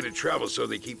the only way to travel, so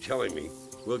they keep telling me.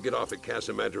 We'll get off at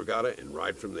Casa Madrugada and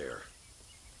ride from there.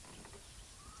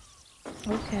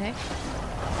 Okay.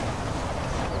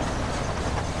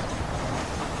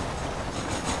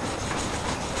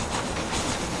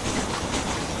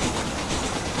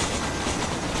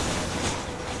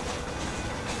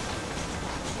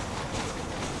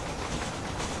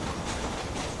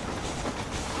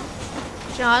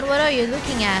 John, what are you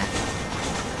looking at?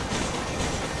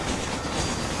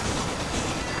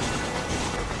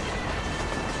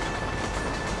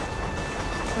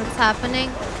 What's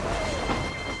happening?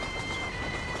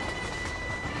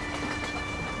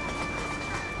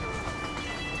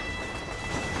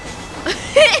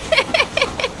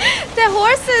 The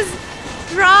horses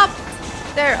dropped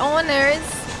their owners.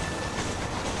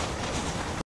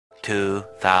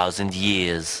 2,000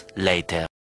 years later.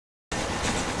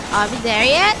 Are we there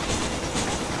yet?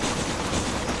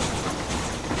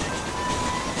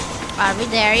 Are we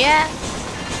there yet?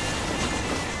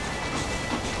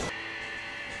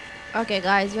 Okay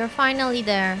guys, you're finally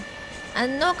there.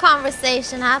 And no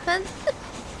conversation happened.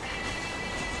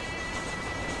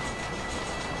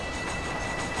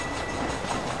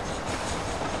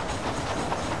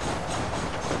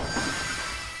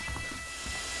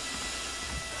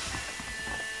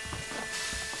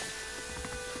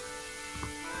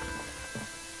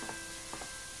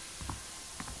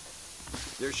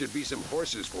 There should be some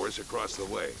horses for us across the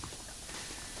way.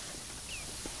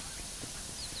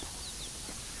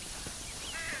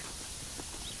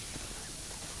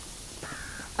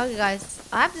 Okay guys,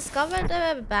 I've discovered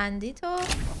a bandito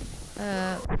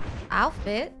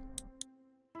outfit.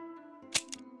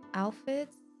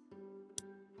 Outfits.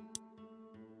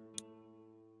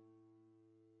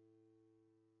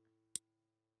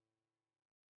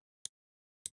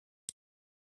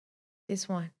 This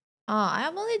one. Oh, I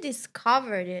have only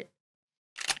discovered it.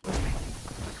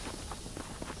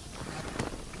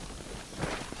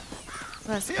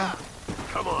 Let's go.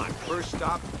 Come on, first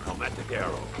stop, El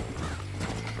Matadero.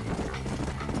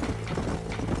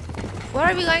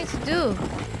 What are we going to do?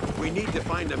 We need to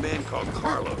find a man called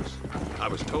Carlos. I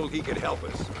was told he could help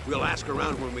us. We'll ask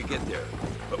around when we get there,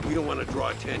 but we don't want to draw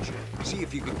attention. See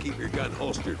if you can keep your gun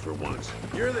holstered for once.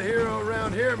 You're the hero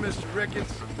around here, Mr.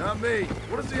 Ricketts, not me.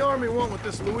 What does the army want with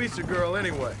this Luisa girl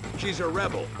anyway? She's a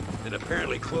rebel, and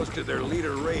apparently close to their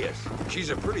leader, Reyes. She's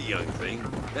a pretty young thing.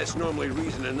 That's normally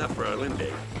reason enough for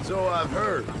Alinde. So I've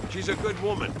heard. She's a good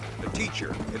woman, a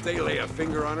teacher. If they lay a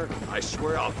finger on her, I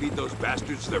swear I'll feed those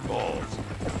bastards their balls.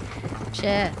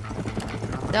 Shit.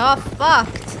 They're all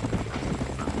fucked.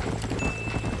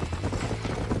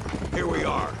 Here we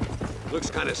are. Looks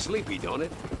kind of sleepy, don't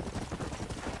it?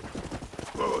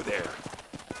 Whoa, there.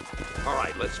 All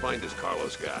right, let's find this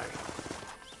Carlos guy.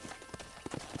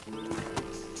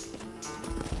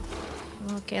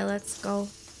 Okay, let's go.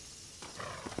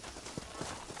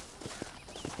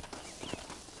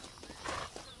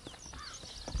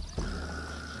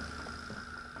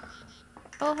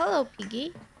 Oh, hello,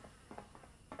 Piggy.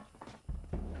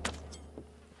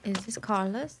 Is this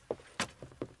Carlos?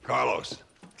 Carlos,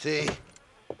 See?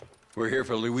 we're here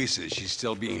for Luisa. She's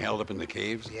still being held up in the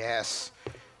caves? Yes.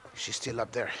 She's still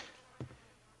up there.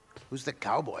 Who's the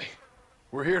cowboy?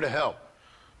 We're here to help.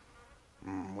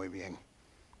 Muy bien.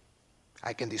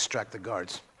 I can distract the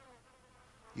guards.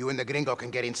 You and the gringo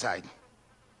can get inside.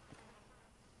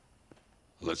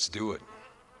 Let's do it.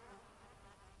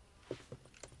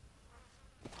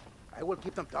 I will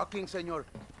keep them talking, senor.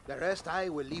 The rest I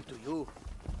will leave to you.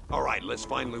 All right, let's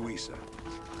find Luisa.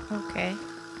 Okay.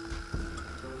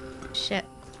 Shit.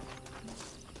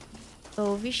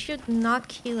 So we should not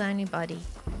kill anybody.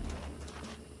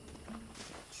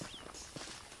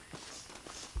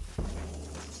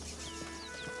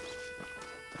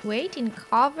 Wait in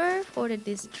cover for the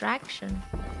distraction.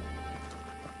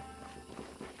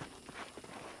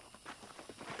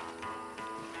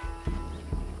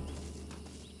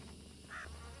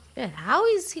 Shit, how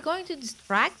is he going to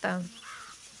distract them?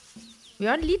 We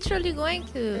are literally going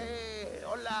to Hey,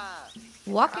 hola.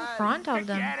 walk in front of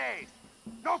them. ¿Quieres?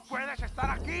 No puedes estar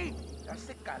aquí.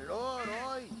 Hace calor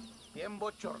hoy. Bien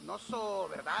bochornoso,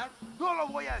 ¿verdad? No lo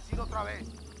voy a decir otra vez.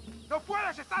 No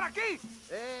puedes estar aquí.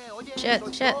 Oye, Shit,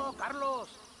 soy shit. yo, Carlos.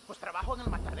 Pues trabajo en el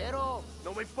matadero.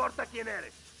 No me importa quién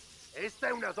eres. Esta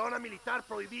es una zona militar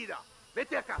prohibida.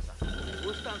 Vete a casa. Me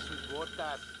gustan sus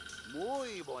botas.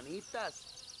 Muy bonitas.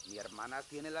 Mi hermana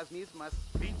tiene las mismas.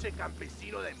 Pinche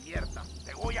campesino de mierda.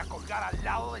 Te voy a colgar al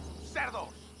lado de tus cerdos.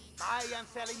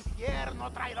 Váyanse al infierno,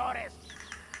 traidores.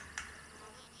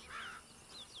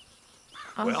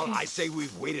 Well, Okay. I say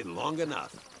we've waited long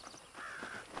enough.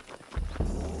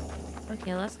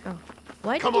 Okay, let's go.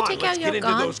 Why did Come you on, take let's out get your into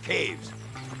gun? those caves.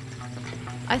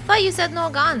 I thought you said no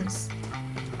guns.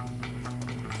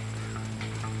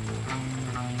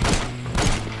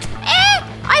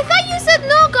 I thought you said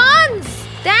no guns!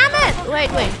 Damn it! Wait.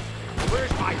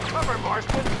 Where's my cover,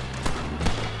 Marston?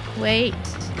 Wait.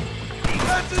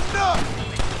 That's enough!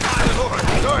 My lord,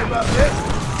 sorry about this.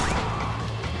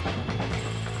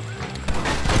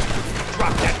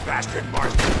 Drop that bastard,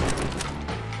 Marston.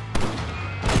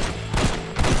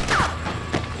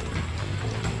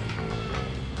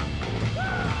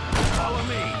 Follow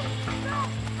me.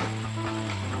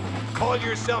 Call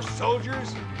yourself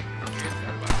soldiers?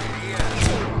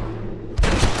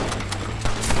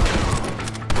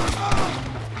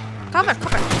 Cover.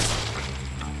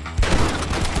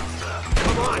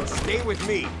 Come on, stay with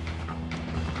me.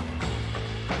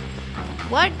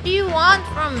 What do you want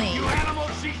from me? You animal,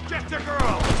 she's just a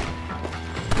girl.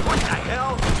 What the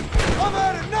hell? I've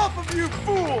had enough of you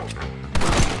fools!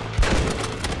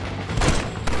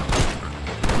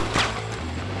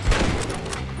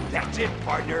 That's it,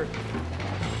 partner.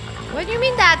 What do you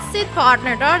mean that's it,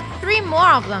 partner? There are 3 more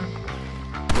of them.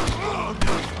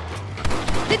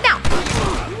 Sit down.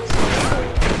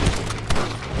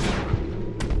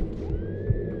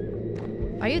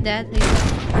 Are you dead?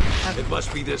 It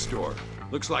must be this door.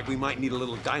 Looks like we might need a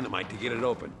little dynamite to get it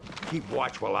open. Keep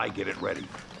watch while I get it ready.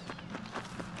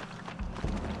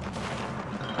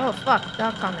 Oh fuck,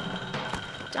 they're coming.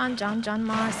 John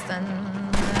Marston.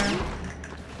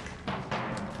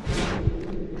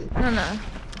 No.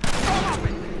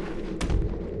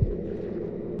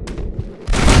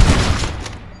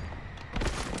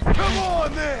 Come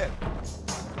on, then!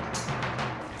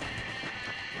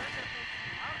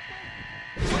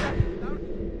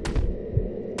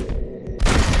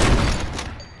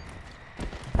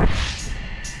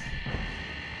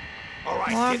 All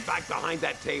right, More? get back behind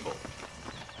that table.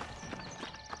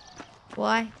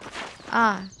 Why?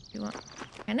 You want?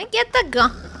 Can I get the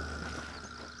gun?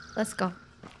 Let's go.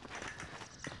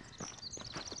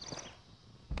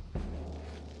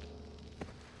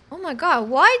 Oh my god,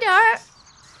 why they're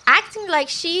acting like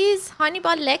she's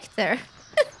Hannibal Lecter?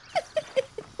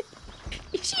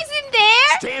 She's in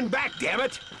there? Stand back, damn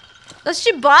it! Does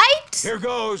she bite? Here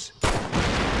goes.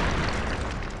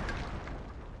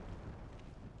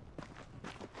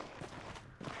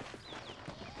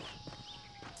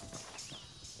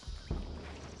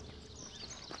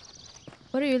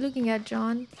 What are you looking at,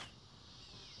 John?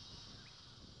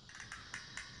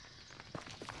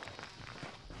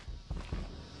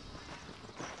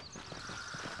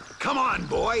 Come on,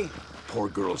 boy. Poor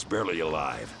girl's barely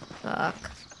alive. Fuck.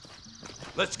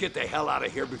 Let's get the hell out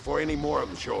of here before any more of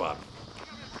them show up.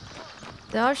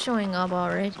 They are showing up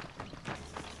already.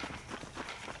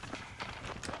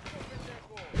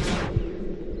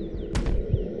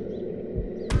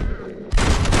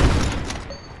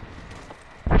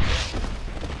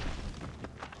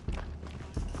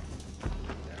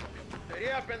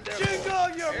 Jingle!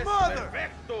 on your mother!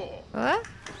 What?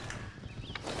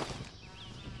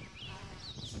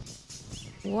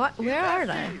 What? Where are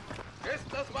they?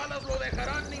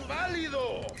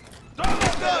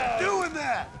 Stop doing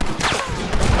that!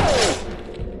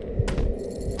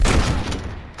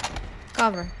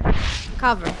 Cover.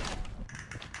 Cover.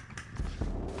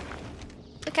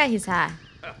 Look at his hair.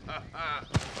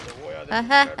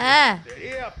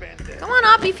 Come on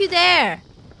up if you dare.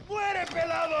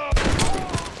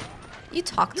 You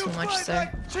talk too much,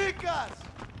 sir.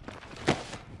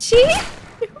 Cheat?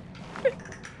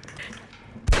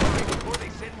 Before they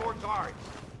send more guards.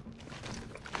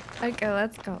 Okay,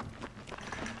 let's go.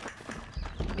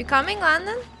 You coming,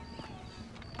 Landon?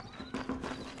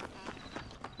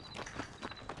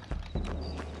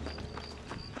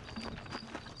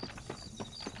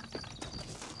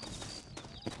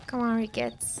 Come on,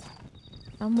 Ricketts.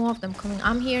 Some more of them coming.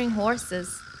 I'm hearing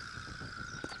horses.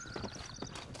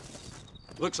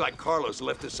 Looks like Carlos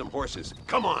left us some horses.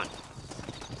 Come on.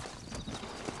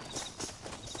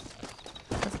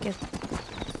 Let's get...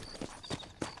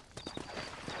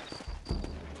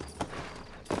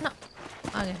 No.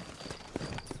 Okay.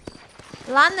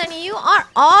 Landon, you are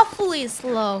awfully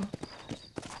slow.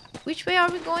 Which way are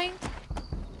we going?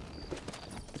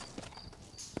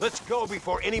 Let's go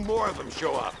before any more of them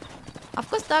show up. Of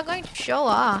course they're going to show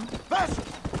up.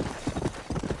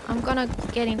 I'm gonna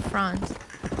get in front.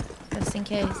 Just in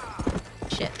case.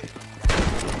 Shit.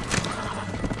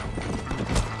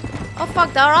 Oh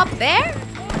fuck, they're up there?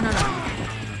 No.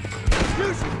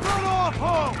 You should run off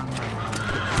home!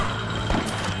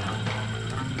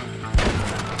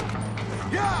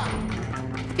 Yeah!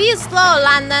 Be slow,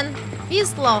 Landon. Be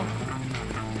slow.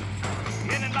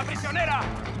 Vienen la prisionera!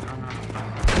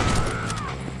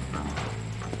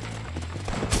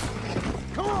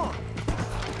 Come on!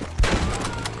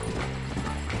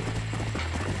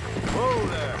 Whoa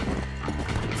there!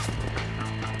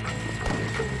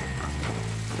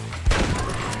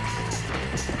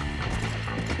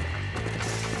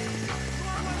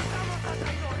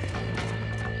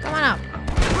 Come on up.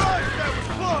 Right, that was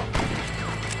close!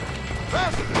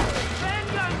 Faster!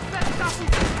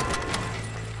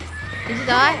 Did you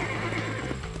die?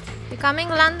 You coming,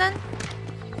 Landon?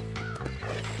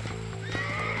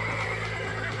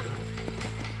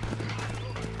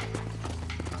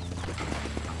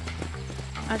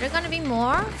 Are there gonna be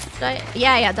more?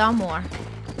 Yeah, there are more.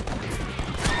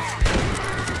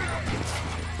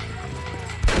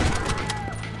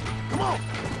 Come on!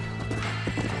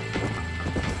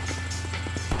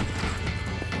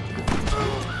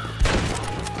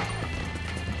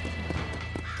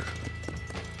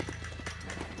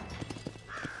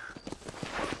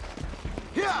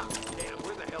 Yeah! Damn,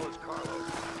 where the hell is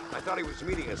Carlos? I thought he was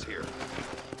meeting us here.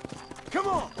 Come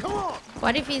on, come on!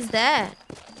 What if he's dead?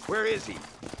 Where is he?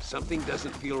 Something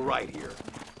doesn't feel right here.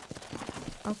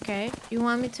 Okay, you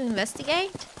want me to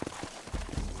investigate?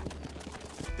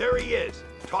 There he is.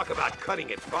 Talk about cutting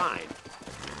it fine.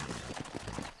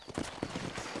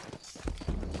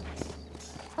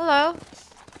 Hello.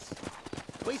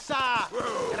 Luisa!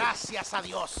 Gracias a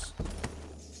Dios.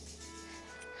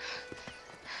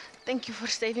 Thank you for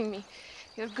saving me.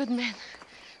 You're good men.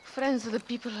 Friends of the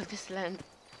people of this land.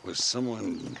 Was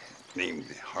someone named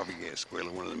Harvey Escuela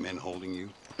one of the men holding you?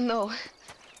 No,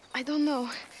 I don't know.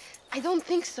 I don't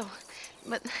think so.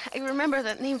 But I remember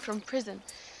that name from prison.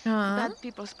 Bad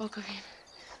people spoke of him.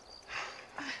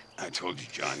 I told you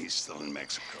Johnny's still in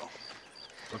Mexico.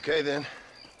 Okay, then.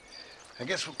 I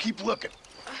guess we'll keep looking.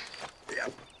 Yeah.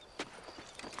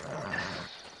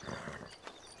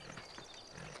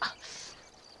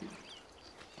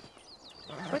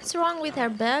 What's wrong with her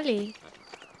belly?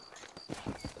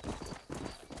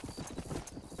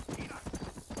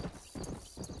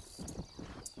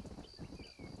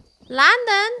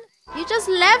 Landon, you just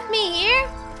left me here?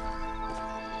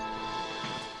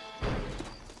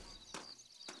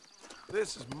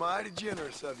 This is mighty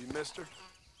generous of you, mister.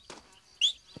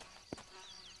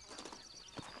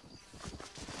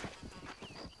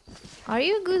 Are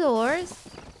you a good horse?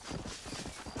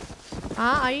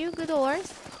 Huh? Are you a good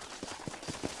horse?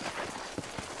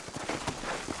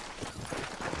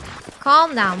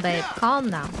 Calm down, babe. Calm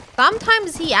down.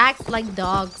 Sometimes he acts like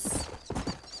dogs.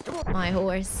 My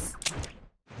horse.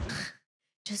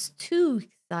 Just too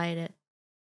excited.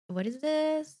 What is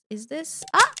this? Is this?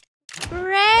 Ah!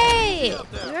 Great!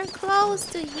 We're close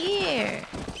to here.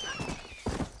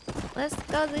 Let's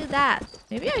go do that.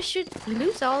 Maybe I should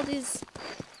loot all these.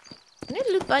 Can I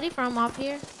loot buddy from up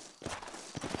here?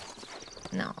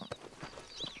 No.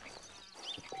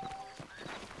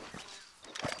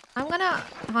 I'm gonna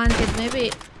hunt it.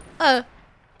 Maybe. Oh.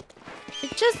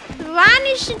 It just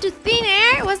vanished into thin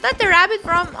air? Was that the rabbit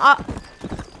from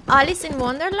Alice in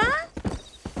Wonderland?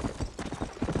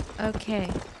 Okay.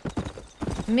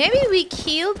 Maybe we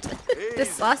killed the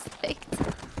suspect.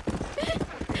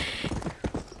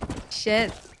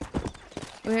 Shit.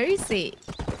 Where is he?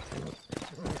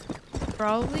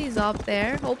 Probably is up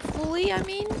there. Hopefully, I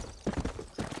mean.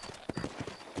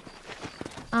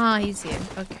 Ah, he's here.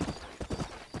 Okay.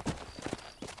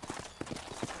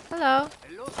 Hello.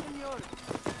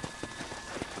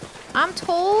 I'm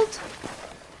told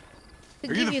to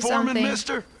Are give you the you foreman, something.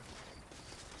 mister?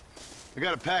 I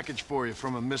got a package for you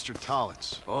from a Mr.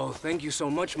 Tollitz. Oh, thank you so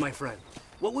much, my friend.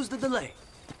 What was the delay?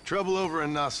 Trouble over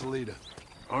in Nasalita.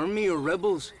 Army or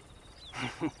rebels?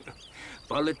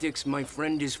 Politics, my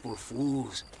friend, is for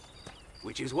fools.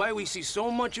 Which is why we see so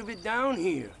much of it down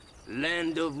here.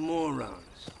 Land of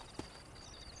morons.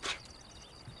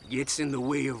 Gets in the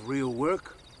way of real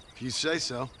work. If you say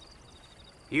so.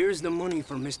 Here's the money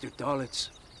from Mr. Tollitz.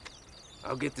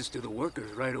 I'll get this to the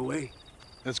workers right away.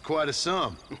 That's quite a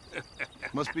sum.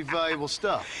 Must be valuable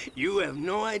stuff. You have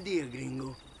no idea,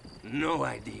 gringo. No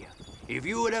idea. If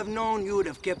you would have known, you would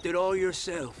have kept it all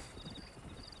yourself.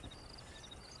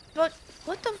 But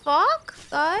what the fuck,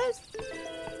 guys?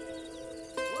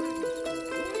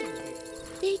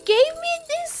 They gave me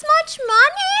this much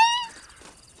money?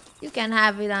 You can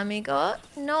have it, amigo.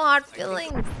 No hard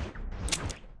feelings.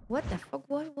 What the fuck?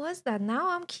 What was that? Now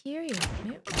I'm curious.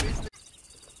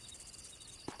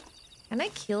 Can I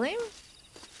kill him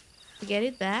to get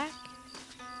it back?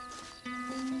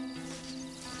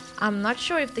 I'm not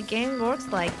sure if the game works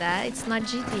like that. It's not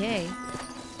GTA.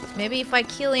 Maybe if I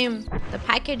kill him, the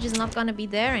package is not gonna be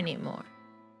there anymore.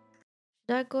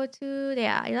 Should I go to...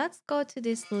 Yeah, let's go to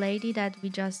this lady that we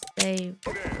just saved.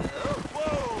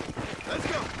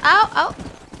 Ow, ow.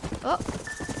 Oh,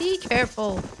 be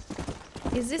careful.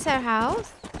 Is this her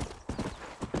house?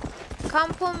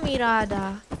 Campo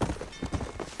Mirada.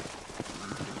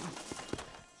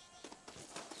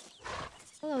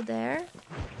 Hello there.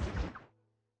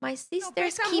 My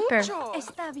sister's keeper.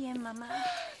 Está bien, mamá.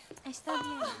 Está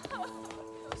bien.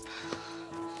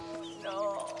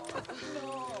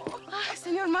 Ah,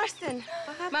 señor Marston.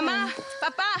 Mamá,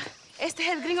 papá. Este es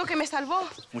el gringo que me salvó.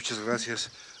 Muchas gracias.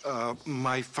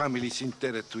 My family's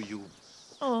indebted to you.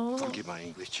 Oh. Forgive my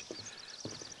English.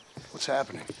 What's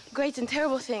happening? Great and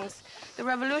terrible things. The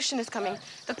revolution is coming.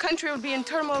 The country will be in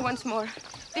turmoil once more.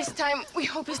 This time, we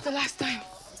hope it's the last time.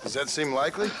 Does that seem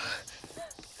likely?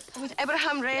 With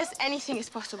Abraham Reyes, anything is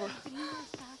possible.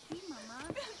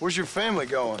 Where's your family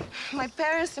going? My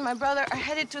parents and my brother are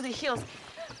headed to the hills.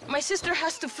 My sister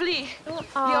has to flee. The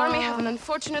army have an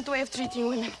unfortunate way of treating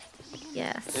women.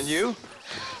 Yes. And you?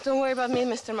 Don't worry about me,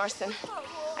 Mr. Marston.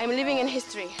 I'm living in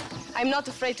history. I'm not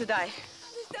afraid to die.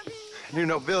 Your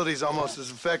nobility's almost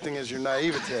as affecting as your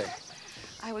naivete.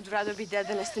 I would rather be dead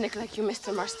than a cynic like you,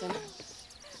 Mr. Marston.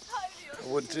 I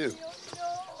would too.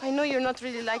 I know you're not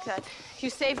really like that. You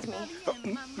saved me.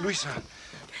 Luisa,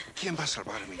 ¿quién va a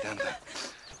salvar a Miranda?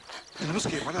 Tenemos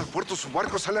que llevar al puerto. Su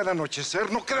barco sale al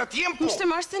anochecer. No queda tiempo. Mr.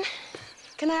 Marston,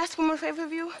 can I ask one more favor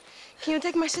of you? Can you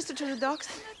take my sister to the docks?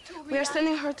 We are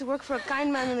sending her to work for a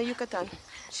kind man in the Yucatan.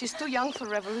 She's too young for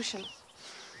revolution.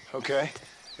 Okay.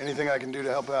 Anything I can do to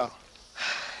help out?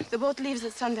 The boat leaves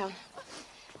at sundown.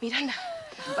 Miranda,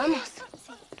 vamos.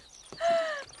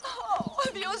 Oh,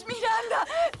 Dios, Miranda.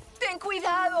 Ten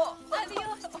cuidado.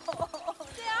 Adiós.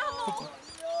 Te amo.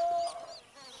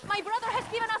 My brother has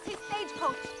given us his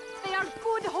stagecoach. They are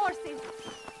good horses.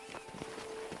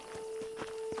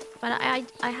 But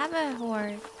I have a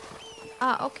horse.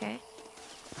 Ah, okay.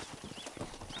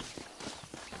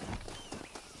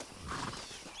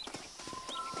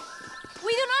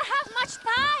 We do not have much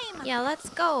time. Yeah, let's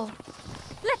go.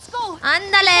 Let's go.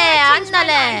 Ándale,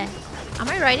 ándale. Am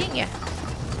I riding? Yeah.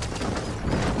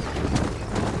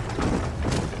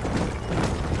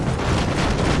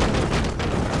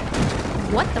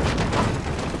 What the fuck?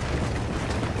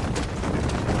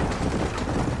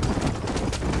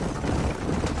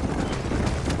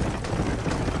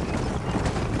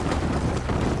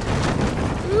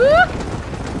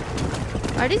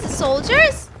 Are these the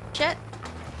soldiers? Shit.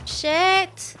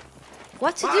 Shit.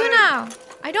 What to do now?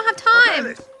 I don't have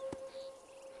time.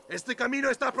 Este camino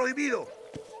está prohibido.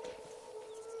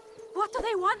 What do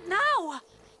they want now?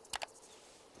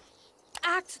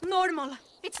 Act normal.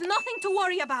 It's nothing to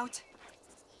worry about.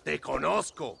 Te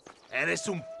conozco. Eres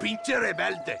un pinche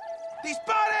rebelde.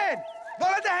 ¡Disparen! ¡No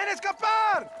le dejen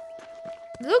escapar!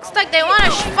 Looks like they want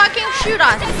to fucking shoot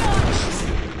us.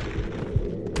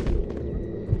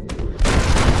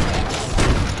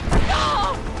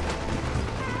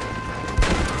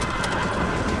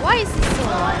 Why is he so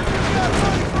alive?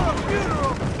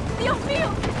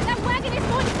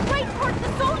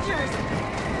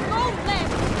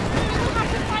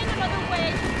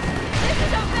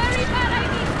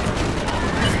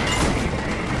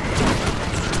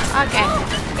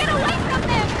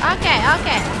 Okay,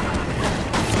 okay.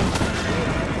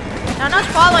 They're not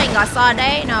following us, are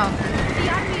they? No. The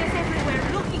army is everywhere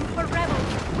looking for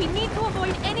rebels. We need to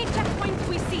avoid any checkpoints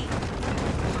we see.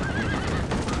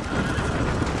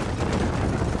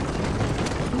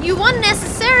 You won't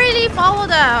necessarily follow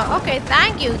the... Okay,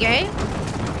 thank you, Gabe.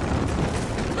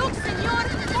 Look, senor,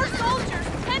 more soldiers.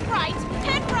 Head right,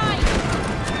 head right.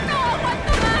 No, what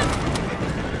the man?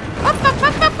 Up, up,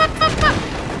 up, up, up, up, up.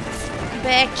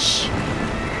 Bitch.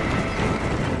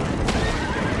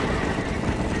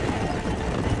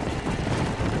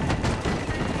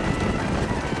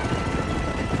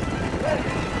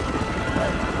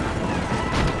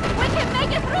 We can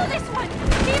make it through this one.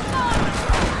 Keep on.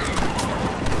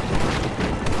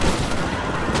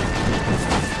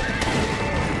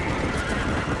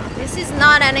 This is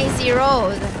not an easy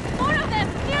road. More of them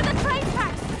near the train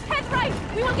tracks. Head right.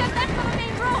 We will get them to the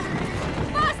main road.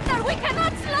 Faster. We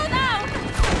cannot slow down.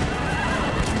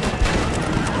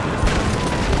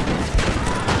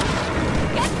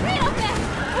 Get rid of them.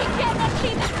 We cannot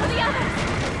leave them for the others.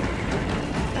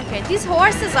 Okay, these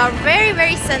horses are very,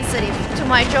 very sensitive to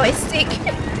my joystick.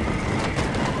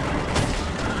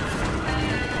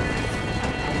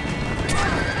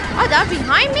 Oh, they're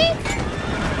behind me?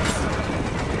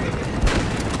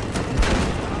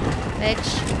 Bitch.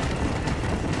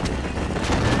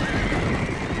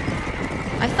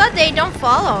 I thought they don't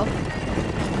follow.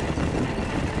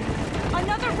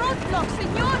 Another roadblock,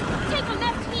 senor. Take a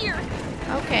left here.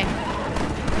 Okay.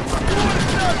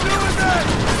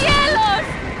 Cielos!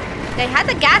 They had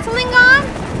the Gatling on?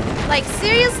 Like,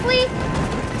 seriously?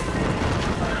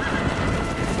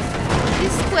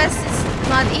 This quest is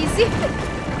not easy.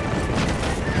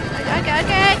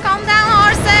 Okay, calm down,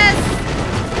 horses!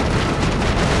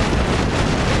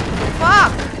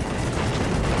 Fuck!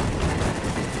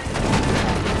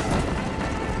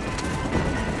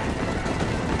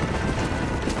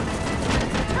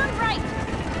 Turn right.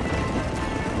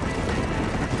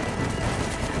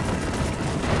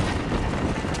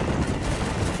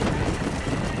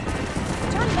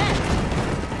 Turn left.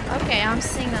 Okay, I'm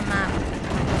seeing the map.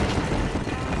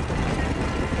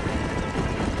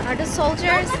 Are the soldiers?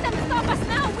 Don't let them stop us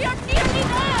now. We are nearly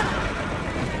there.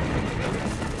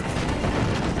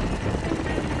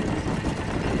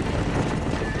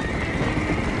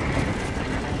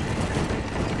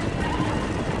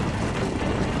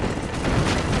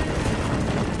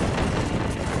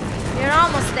 You're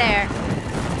almost there.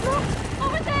 Look,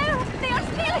 over there. They are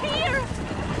still here.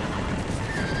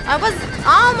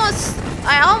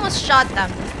 I almost shot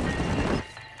them.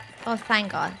 Oh,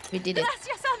 thank God, we did it.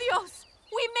 Gracias a Dios.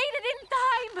 We made it in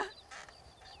time.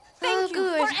 Thank you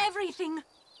good. for everything.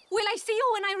 Will I see you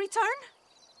when I return?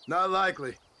 Not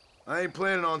likely. I ain't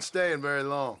planning on staying very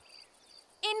long.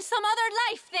 In some other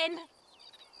life, then.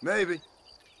 Maybe.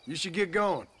 You should get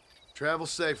going. Travel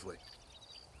safely.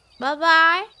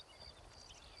 Bye-bye.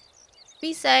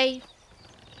 Be safe.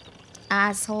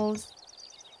 Assholes.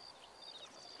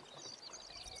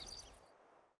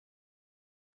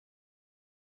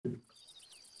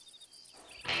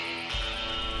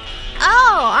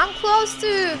 Oh, I'm close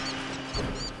to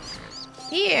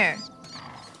here.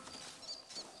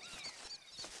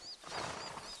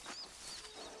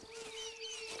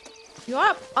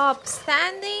 You're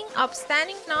upstanding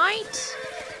knight?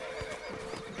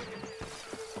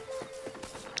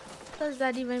 What does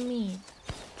that even mean?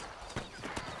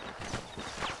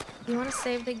 You want to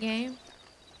save the game?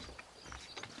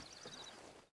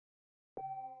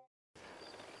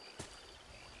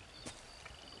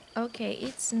 Okay,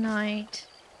 it's night.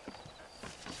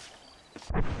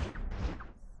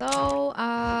 So,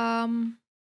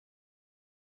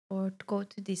 or go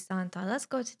to the Santa. Let's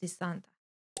go to the Santa.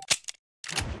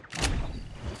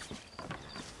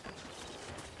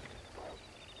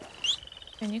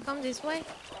 Can you come this way?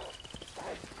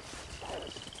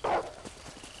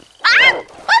 Ah!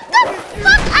 What the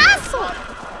fuck, asshole?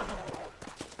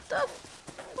 The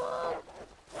fuck?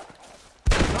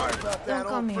 Sorry about that, Don't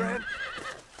come old here. friend.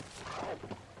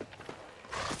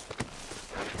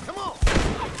 Come on.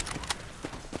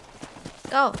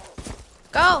 Go.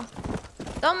 Go.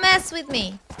 Don't mess with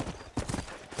me.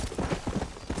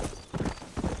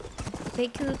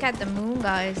 Take a look at the moon,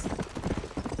 guys.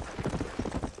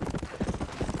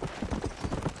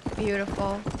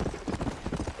 Beautiful.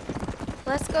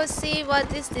 Let's go see what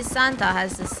this Santa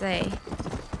has to say.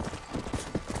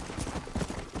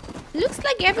 Looks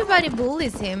like everybody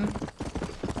bullies him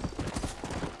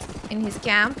in his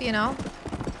camp, you know.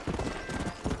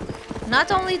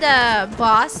 Not only the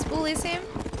boss bullies him,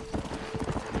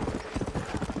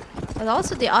 but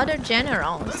also the other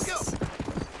generals.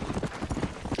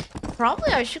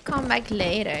 Probably I should come back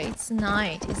later. It's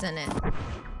night, isn't it?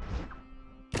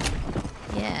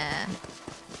 Yeah.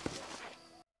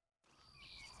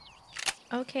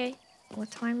 Okay.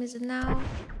 What time is it now?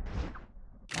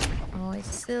 Oh,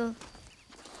 it's still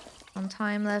some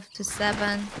time left to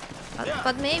 7.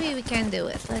 But maybe we can do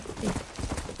it. Let's see.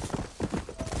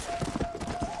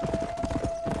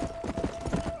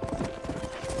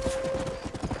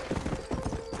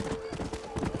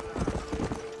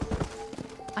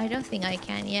 I don't think I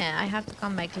can. Yeah, I have to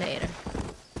come back later.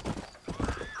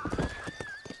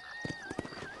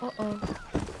 Uh-oh.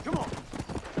 Come on.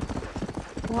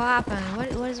 What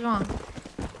happened? What is wrong?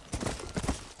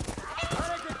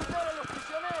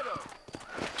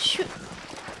 Shoot.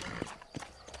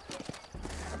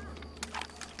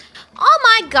 Oh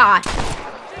my god!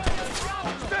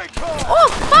 Oh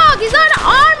fuck! Is that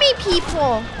army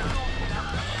people?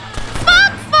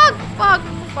 Fuck! Fuck! Fuck!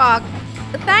 Fuck!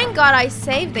 Thank God I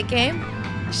saved the game.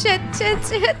 Shit! Shit!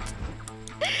 Shit!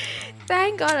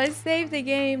 Thank God I saved the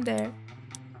game there.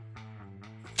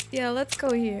 Yeah, let's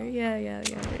go here. Yeah.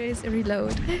 There is a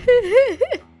reload.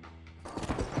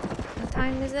 What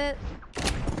time is it?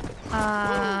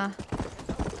 Come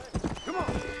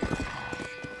on.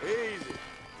 Easy.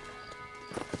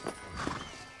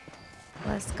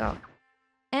 Let's go.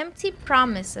 Empty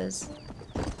promises.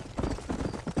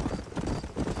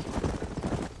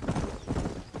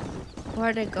 Where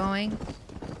are they going?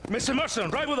 Mr. Mercer,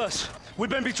 ride with us. We've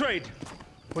been betrayed.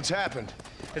 What's happened?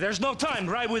 There's no time.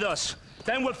 Ride with us.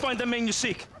 Then we'll find the man you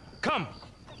seek. Come.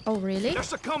 Oh, really?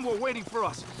 There's a convoy waiting for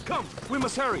us. Come, we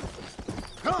must hurry.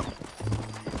 Come.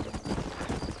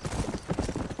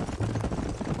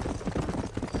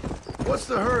 What's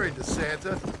the hurry,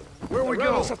 DeSanta? Where we The go?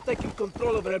 rebels have taken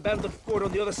control of an abandoned fort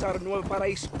on the other side of Nuevo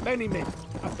Paraíso. Many men.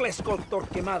 A place called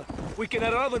Torquemada. We can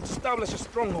allow them to establish a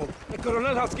stronghold. The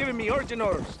Colonel has given me urgent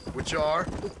orders. Which are?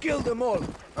 To kill them all.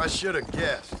 I should have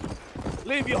guessed.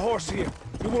 Leave your horse here.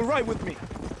 You will ride with me.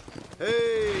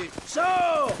 Hey!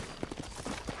 So!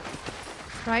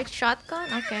 Right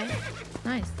shotgun? Okay.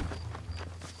 Nice.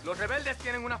 Los rebeldes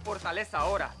tienen una fortaleza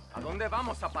ahora. ¿A dónde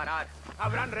vamos a parar?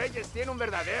 Abraham Reyes tiene un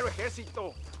verdadero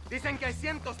ejército. Dicen que hay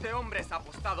cientos de hombres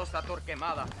apostados a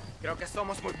Torquemada. Creo que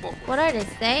somos muy pocos. What are they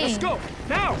saying? Let's go!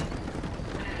 Now!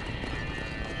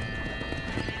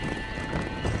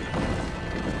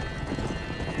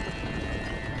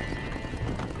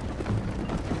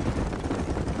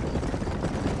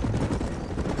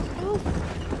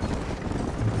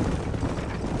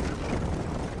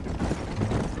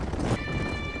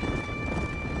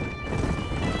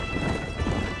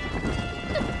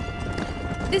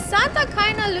 This Santa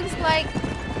kinda looks like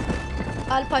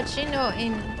Al Pacino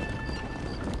in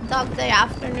Dog Day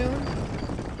Afternoon.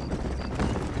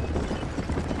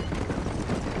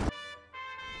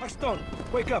 Stone,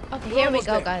 wake up. Okay, We're here we almost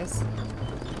go, there. guys.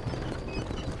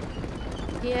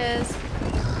 Here's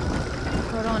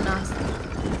Coronas.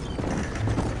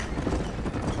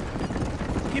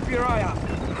 Keep your eye out.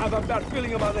 I have a bad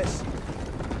feeling about this.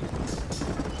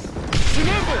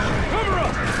 Remember, cover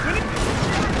up!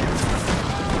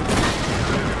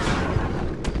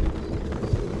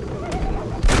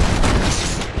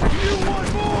 You want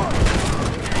more?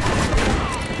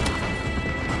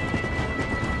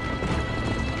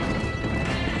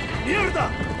 Mierda!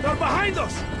 They're behind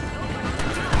us!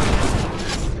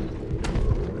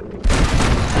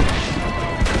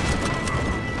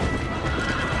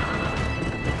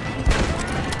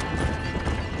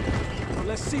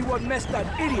 Let's see what mess that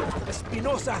idiot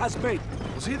Espinosa has made.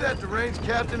 Was he that deranged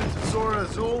captain at Tesoro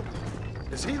Azul?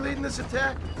 Is he leading this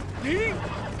attack? He?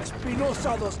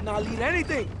 Espinosa does not lead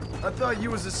anything. I thought you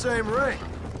was the same rank.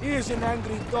 He is an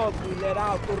angry dog we let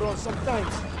out to run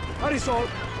sometimes. That is all.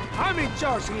 I'm in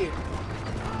charge here.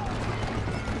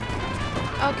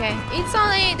 Okay,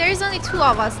 there's only 2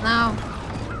 of us now.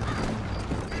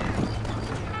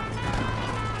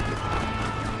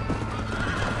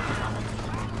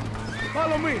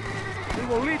 Follow me. We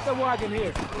will lead the wagon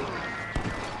here.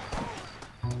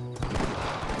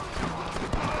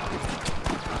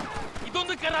 ¿Y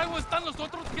dónde carajo están los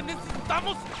otros que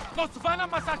necesitamos? ¡Nos van a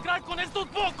masacrar con estos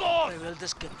pocos!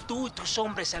 Rebeldes que tú y tus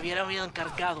hombres se habían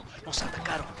encargado nos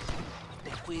atacaron.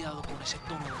 Ten cuidado con ese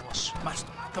tono de voz.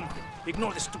 Master, come on.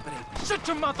 Ignore the stupid ape. Shut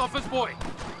your mouth off his boy!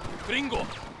 Gringo,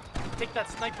 take that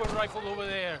sniper rifle over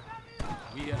there.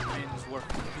 We have men's work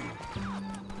to do.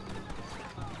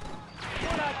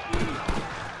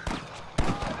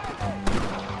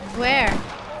 Where?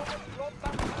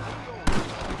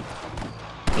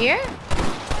 Here?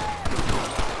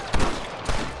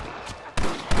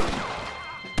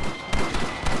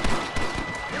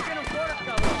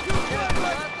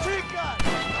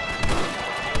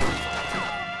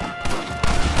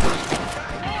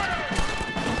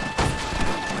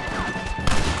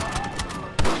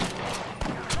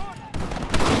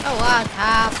 What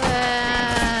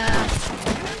happened?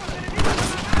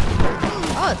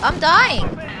 Oh, I'm dying.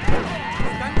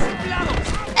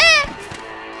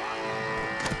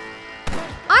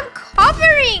 I'm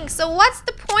covering. So what's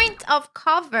the point of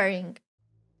covering?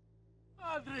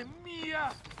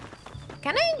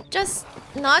 Can I just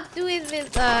not do it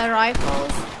with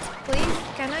rifles, please?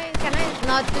 Can I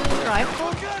not do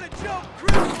rifles?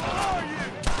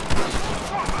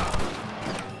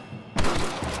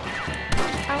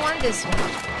 I want this one.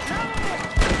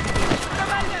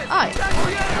 Oh.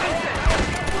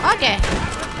 Okay.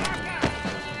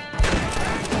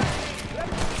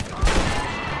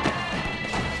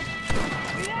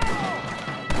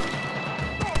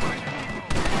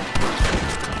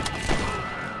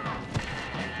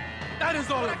 That is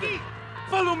all of it.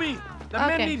 Follow me. The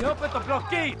men need help at the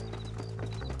blockade.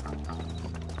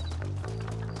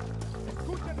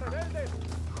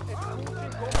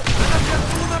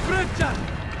 Una brecha.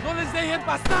 No les dejen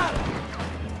pasar.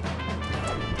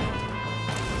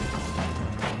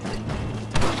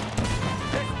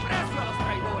 Desprecio a los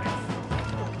traidores.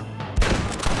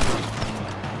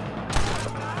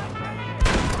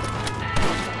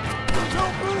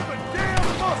 Don't move a damn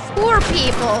muscle. Poor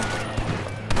people.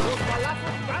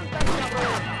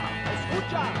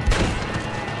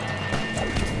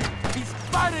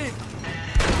 Disparen.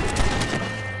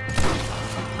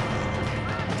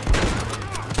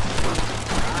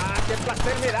 ¡Qué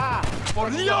placer me da!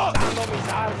 ¡Por Dios! ¡Dando mis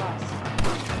armas!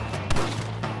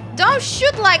 Don't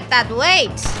shoot like that,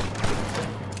 wait!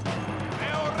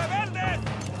 ¡Veo rebeldes!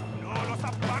 ¡No los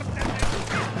aparten de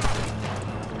su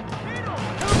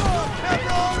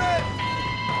tierra!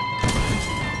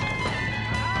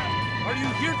 Are you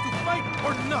here to fight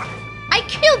or not? I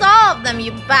killed all of them,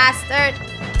 you bastard!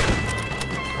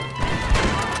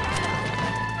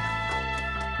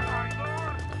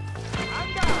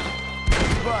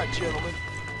 Goodbye, gentlemen.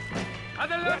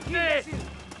 ¡Adelante!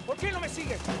 ¿Por qué no me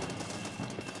sigues?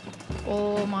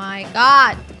 Oh my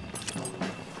god.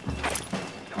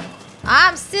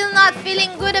 I'm still not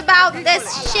feeling good about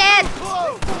this shit.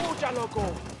 Escucha,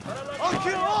 loco. I'll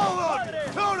kill all of you.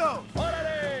 Toto.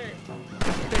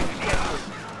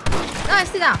 No,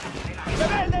 sit down.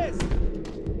 ¡Rebeldes!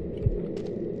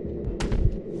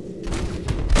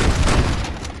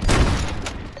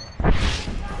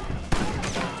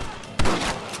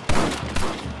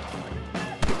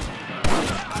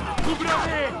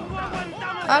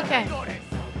 Okay.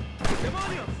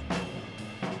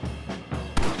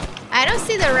 I don't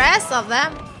see the rest of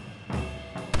them.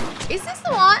 Is this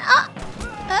the one? Oh,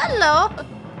 hello.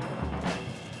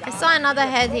 I saw another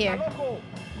head here.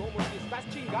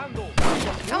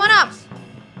 Come on up.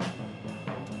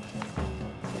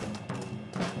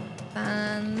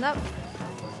 Stand up.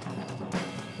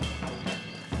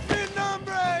 Mi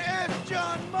nombre es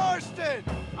John Marston.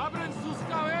 Abren sus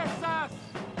cabezas.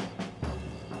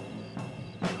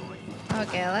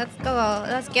 Okay, let's go.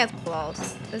 Let's get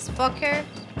close. This fucker.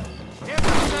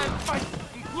 Everyone fight,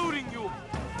 including you.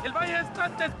 El valle está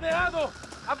despejado.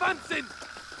 Avancen.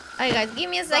 Alright, guys, give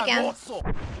me a second.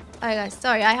 Alright, guys,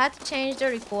 sorry, I had to change the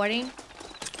recording.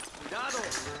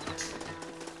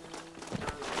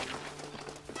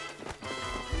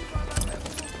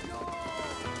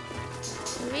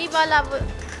 Viva la...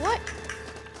 What?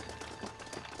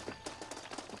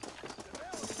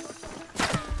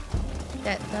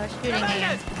 They're shooting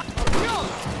again.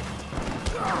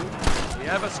 We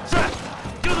have a trap.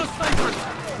 Kill the snipers.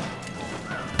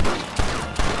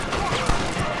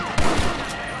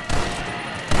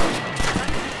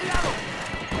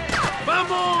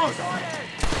 Vamos!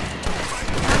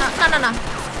 No.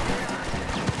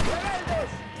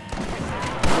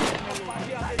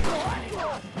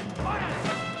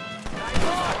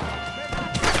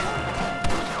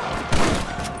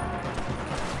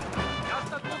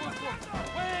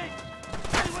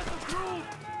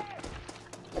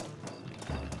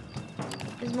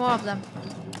 There's more of them.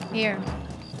 Here.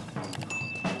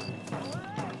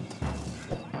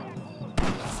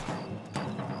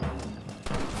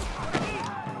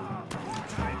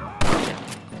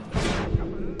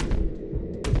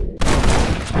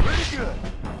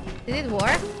 Did it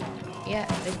work? Yeah,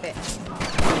 it did.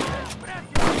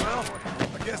 Well,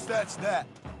 I guess that's that.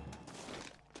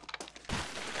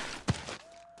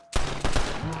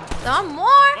 Some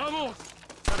more? Vamos!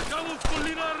 ¡Cargamos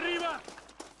colina arriba!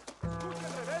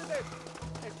 Escuchen, rebeldes.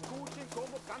 Escuchen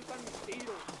cómo cantan mis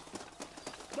tiros.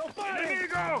 ¡No paren!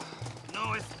 ¡Enemigo!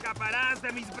 ¡No escaparás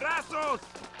de mis brazos!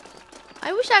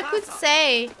 I wish I could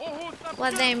say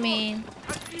what they mean.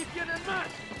 Aquí tienen más.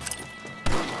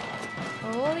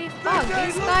 Holy fuck,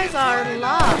 these guys are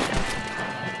lost.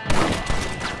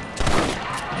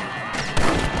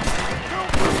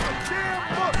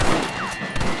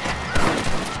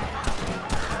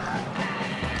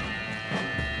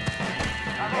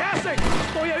 ¡Avancen!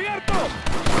 ¡Estoy abierto!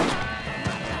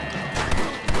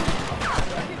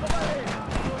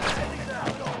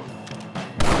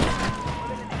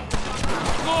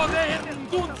 ¡No dejen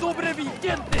ningún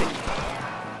sobreviviente!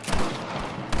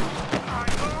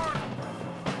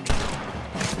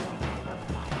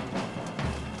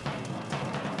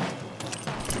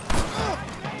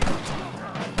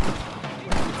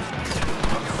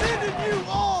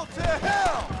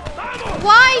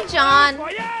 Why, John?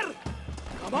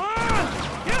 Come on!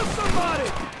 Kill somebody!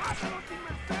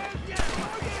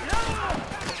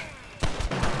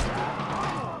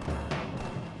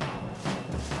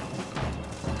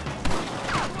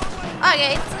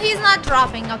 Okay, he's not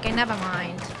dropping. Okay, never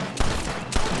mind.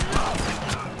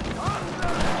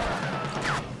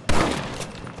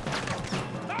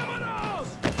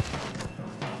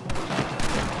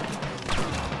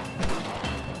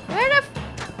 Where the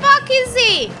fuck is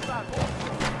he?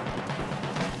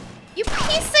 You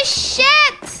piece of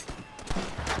shit!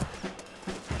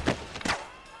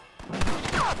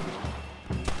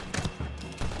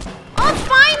 Oh,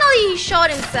 finally he shot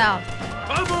himself.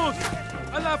 ¡Vamos!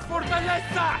 ¡A la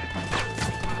fortaleza!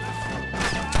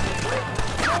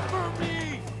 Cover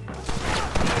me!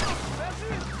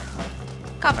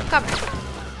 Cover, cover.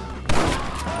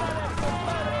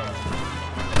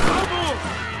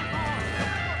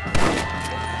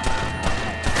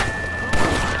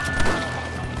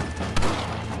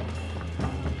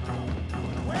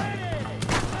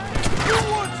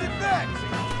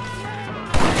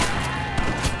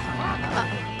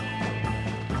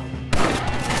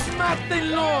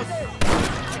 ¡Mátenlos!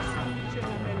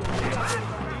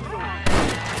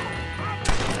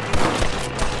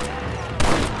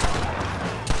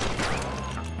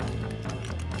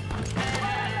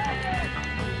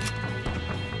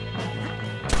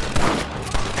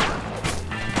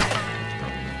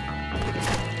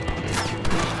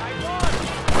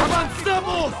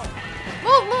 ¡Avancemos!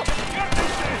 Move, move!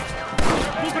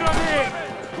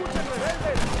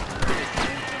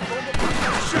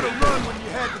 Should have run when you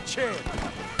had the chance.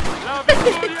 La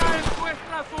victoria es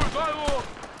nuestra, soldados.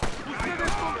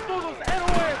 Ustedes son todos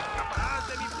héroes.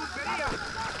 ¡De mi pulpería!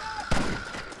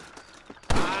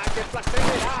 ¡Ah, qué placer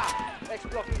me da!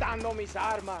 Explotando mis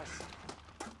armas.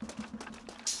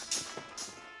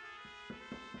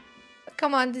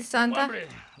 Come on, this Santa. Hombre,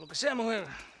 lo que sea, mujer.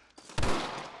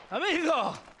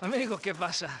 Amigo, amigo, ¿qué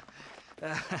pasa?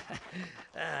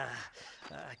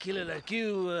 Killer like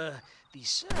you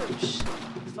deserves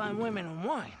fine women and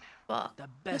wine. Fuck. The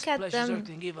best Look at pleasures them. Earth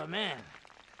can give a man.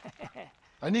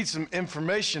 I need some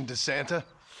information, DeSanta.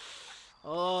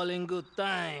 All in good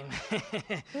time.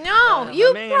 No,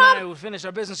 you May and I will finish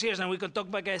our business here, and we can talk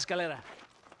back at Escalera.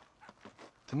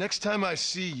 The next time I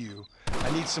see you,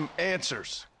 I need some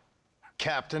answers,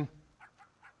 Captain.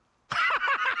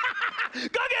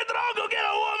 Go get drunk, go get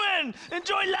a woman!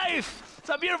 Enjoy life! It's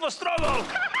a beautiful struggle!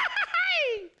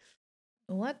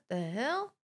 What the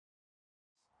hell?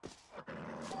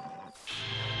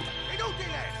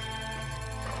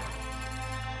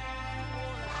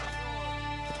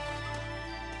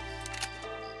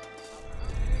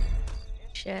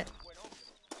 Shit.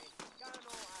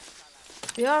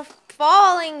 We are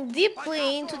falling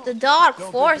deeply into the dark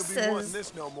forces.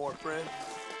 This no more, friend.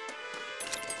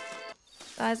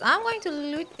 Guys, I'm going to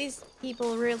loot these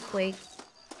people real quick.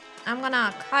 I'm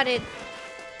gonna cut it.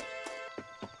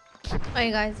 Okay,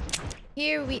 guys.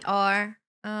 Here we are.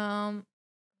 Am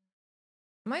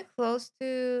I close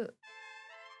to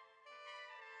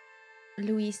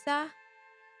Luisa?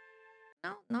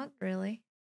 No, not really.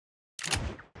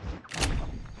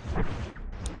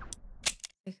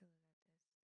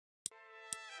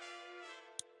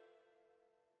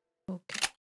 Okay.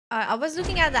 I was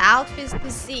looking at the outfits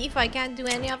to see if I can do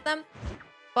any of them,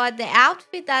 but the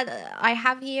outfit that I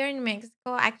have here in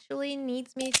Mexico actually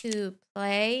needs me to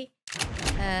play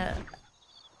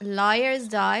Liar's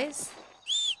Dice,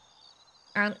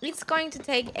 and it's going to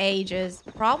take ages.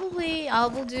 Probably I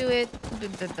will do it.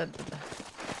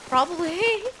 Probably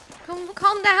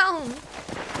calm down.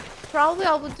 Probably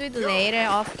I will do it later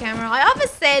off camera. I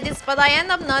always say this, but I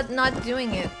end up not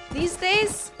doing it. These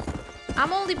days,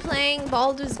 I'm only playing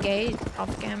Baldur's Gate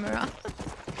off camera.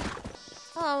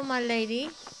 Hello, my lady.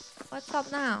 What's up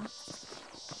now?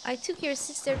 I took your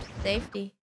sister to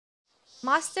safety.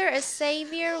 Master, a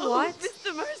savior, what? Oh,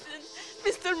 Mr. Marston!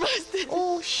 Mr. Marston!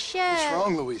 Oh, shit. What's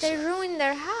wrong, Luisa? They ruined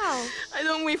their house. I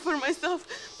don't weep for myself,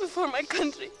 but for my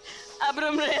country.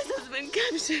 Abraham Reyes has been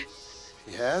captured.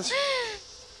 He has?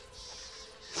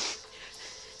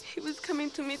 He was coming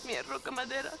to meet me at Roca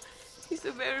Madera. It's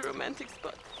a very romantic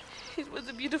spot. It was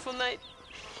a beautiful night,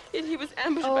 and he was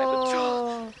ambushed by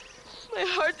patrol. My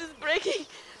heart is breaking,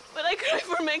 but I cry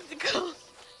for Mexico.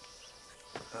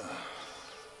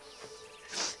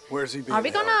 Where's he being Are we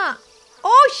held? gonna...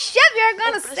 Oh shit, we are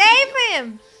gonna save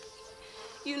him!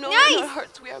 You know Nice. in our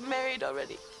hearts we are married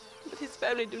already, but his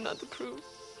family do not approve.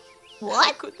 What?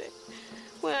 How could they?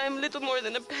 Well, I'm little more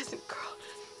than a peasant girl.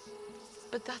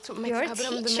 But that's what makes You're a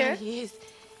Abraham the teacher. man he is.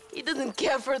 He doesn't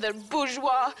care for their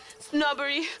bourgeois,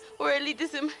 snobbery, or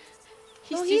elitism.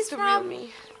 He Oh, sees he's the real from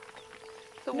me.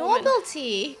 The woman.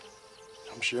 Nobility.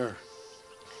 I'm sure.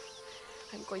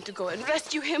 I'm going to go and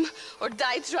rescue him or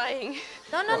die trying.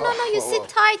 No, no, no, no, you sit Whoa.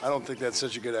 tight. I don't think that's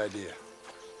such a good idea.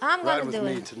 I'm Ride gonna with do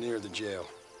me it. to near the jail.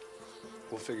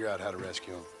 We'll figure out how to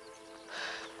rescue him.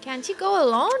 Can't you go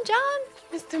alone, John?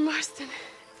 Mr. Marston,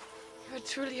 you're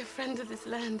truly a friend of this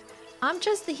land. I'm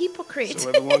just the hypocrite. So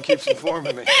everyone keeps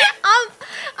informing me.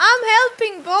 I'm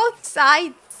helping both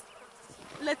sides.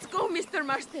 Let's go, Mr.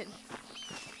 Marston.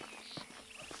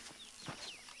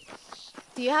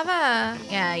 Do you have a...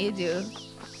 Yeah, you do.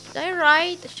 Did I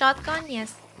ride a shotgun?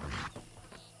 Yes.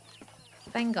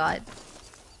 Thank God.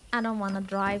 I don't want to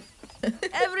drive.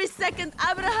 Every second,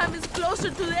 Abraham is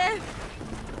closer to death.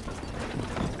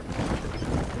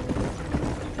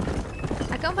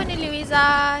 Accompany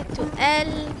Luisa to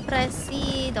El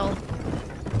Presidio,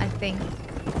 I think.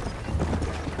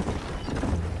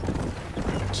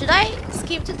 Should I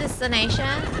skip to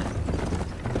destination?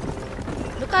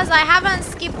 Because I haven't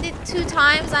skipped it 2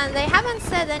 times and they haven't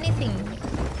said anything,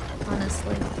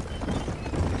 honestly.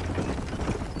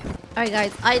 Alright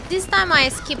guys, this time I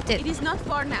skipped it. It is not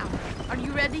far now. Are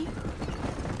you ready?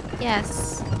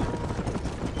 Yes.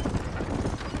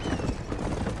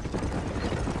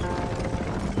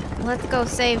 Let's go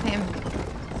save him.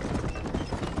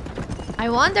 I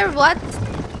wonder what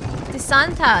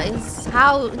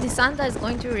how DeSanta is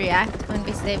going to react when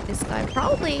we save this guy.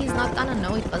 Probably he's not gonna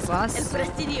know it was us. El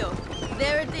Presidio.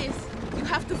 There it is. You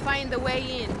have to find a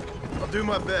way in. I'll do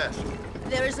my best.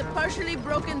 There is a partially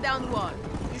broken down wall.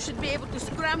 You should be able to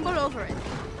scramble over it.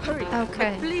 Hurry.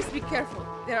 Okay. But please be careful.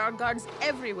 There are guards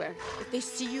everywhere. If they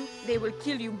see you, they will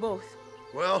kill you both.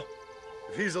 Well,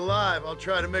 if he's alive, I'll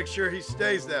try to make sure he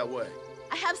stays that way.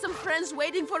 I have some friends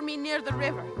waiting for me near the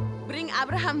river. Bring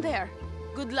Abraham there.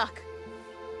 Good luck.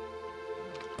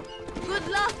 Good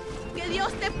luck. Que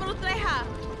Dios te proteja.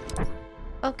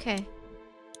 Okay.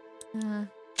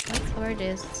 That's where it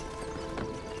is.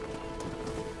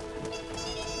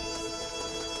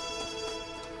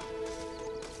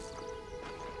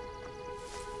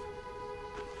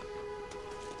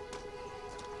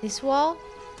 This wall?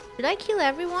 Did I kill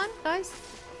everyone, guys?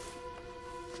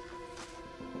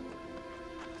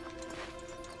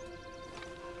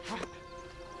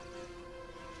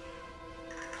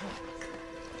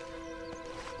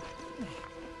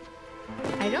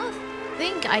 I don't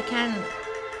think I can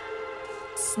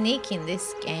sneak in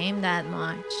this game that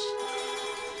much.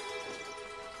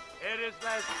 Eres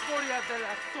la escoria de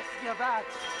la sociedad.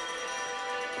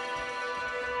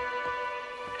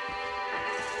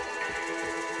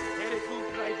 Eres un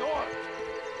traidor.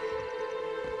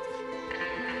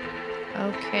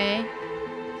 Okay.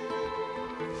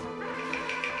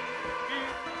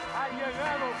 Ha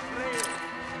llegado Reyes.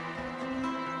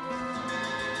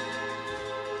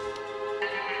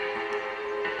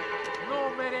 No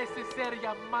merece ser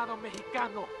llamado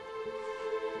mexicano.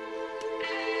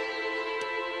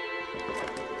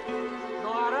 No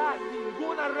hará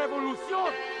ninguna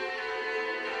revolución.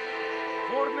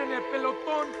 Formen el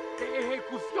pelotón de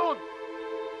ejecución.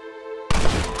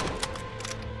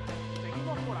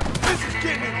 Seguimos por aquí. This is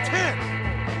getting intense.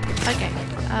 Okay.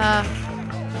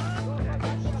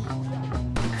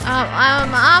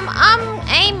 I'm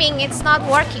aiming. It's not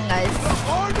working, guys.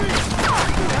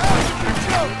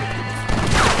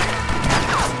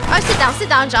 Oh, sit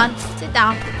down, John. Sit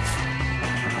down.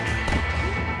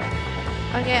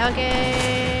 Okay,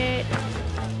 okay.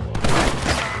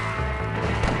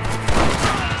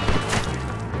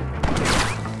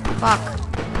 Fuck.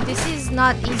 This is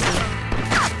not easy.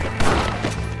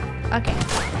 Okay.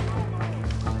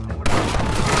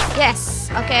 Yes,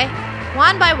 okay.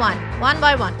 One by one.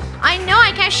 I know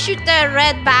I can shoot the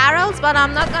red barrels, but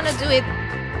I'm not gonna do it.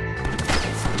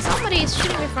 Somebody is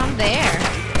shooting me from there.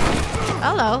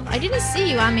 Hello, I didn't see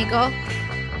you, amigo.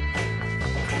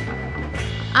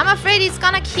 I'm afraid it's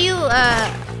gonna kill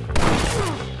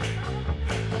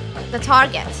the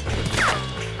target.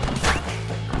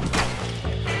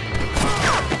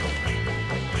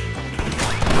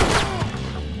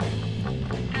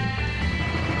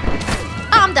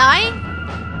 I'm dying.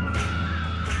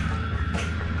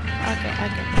 Okay.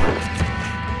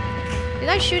 Did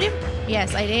I shoot him?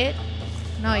 Yes, I did.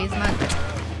 No, he's not.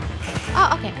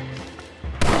 Oh, okay.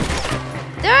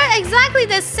 exactly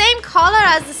the same color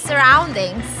as the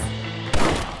surroundings.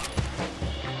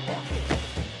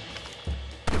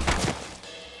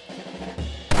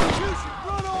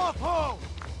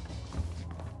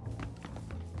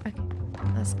 Okay,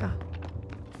 let's go.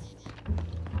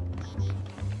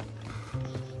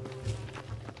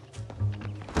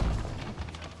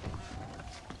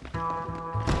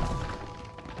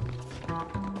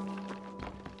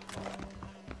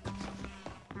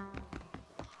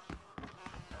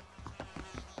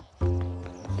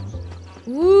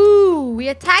 Ooh, we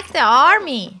attacked the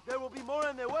army. There will be more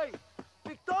on their way.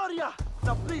 Victoria!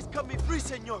 Now please cut me free,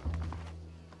 senor.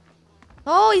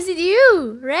 Oh, is it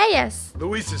you, Reyes?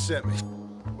 Luisa sent me.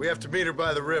 We have to meet her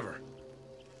by the river.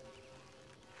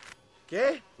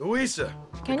 ¿Qué? Luisa.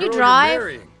 Can you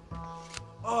drive?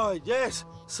 Oh, yes.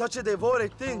 Such a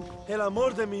devoted thing. El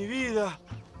amor de mi vida.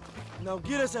 Now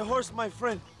get us a horse, my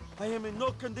friend. I am in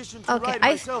no condition to ride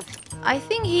myself. I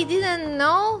think he didn't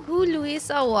know who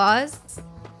Luisa was.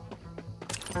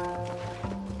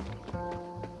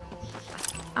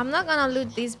 I'm not gonna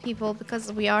loot these people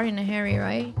because we are in a hurry,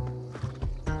 right?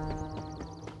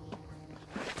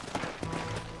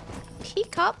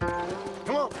 Pick up.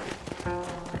 Come on.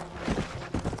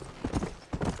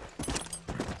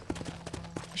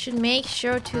 I should make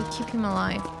sure to keep him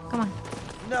alive. Come on.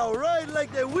 Now ride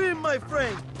like the wind, my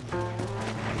friend.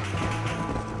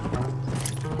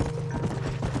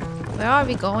 Where are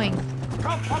we going?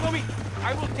 Come, follow me.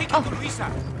 I will take you to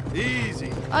Luisa.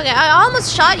 Easy. Okay, I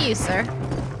almost shot you, sir.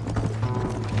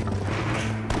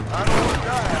 I don't want to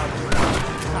die out here.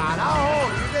 Carajo,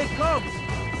 here they come.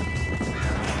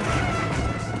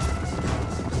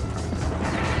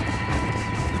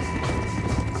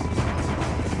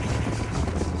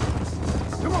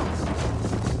 Come on.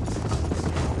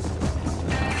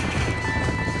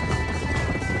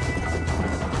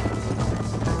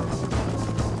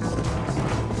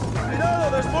 Cuidado,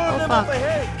 there's more of them up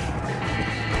ahead.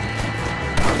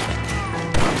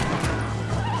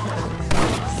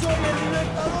 Soy el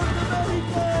libertador de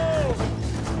México.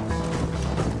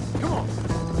 Come on.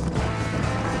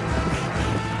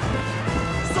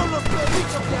 Son los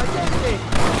perritos de Allende.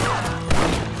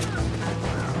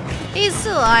 He's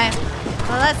still alive.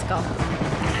 Well, let's go.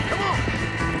 Come on.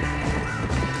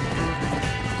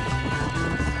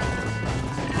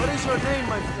 What is your name,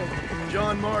 my friend?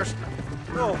 John Marston.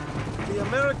 No, the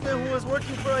American who is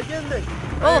working for Allende.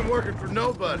 I ain't working for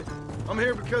nobody. I'm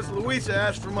here because Luisa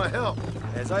asked for my help.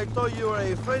 As I thought you were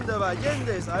a friend of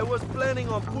Allende's, I was planning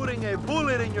on putting a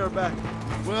bullet in your back.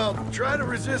 Well, try to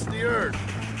resist the urge.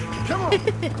 Come on.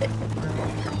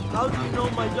 How do you know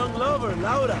my young lover,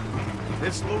 Laura?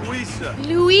 It's Luisa.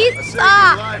 Luisa! I saved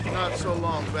your life not so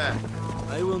long back.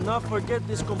 I will not forget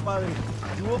this, compadre.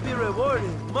 You will be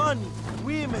rewarded. Money,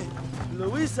 women,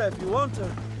 Luisa if you want her.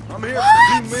 I'm here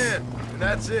for 2 men, and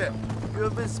that's it. You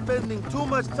have been spending too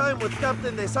much time with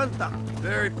Captain De Santa.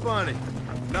 Very funny.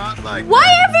 Not like Why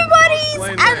that. everybody's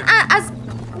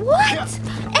what?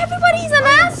 Everybody's an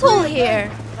asshole here.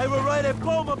 I will write a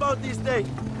poem about this day.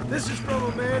 This is from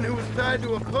a man who was tied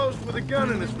to a post with a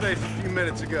gun in his face a few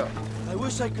minutes ago. I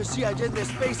wish I could see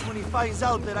Allende's face when he finds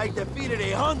out that I defeated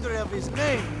 100 of his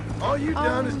men. All you've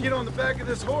done is get on the back of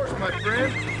this horse, my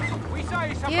friend.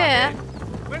 Yeah.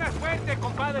 Buena suerte,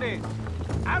 compadre.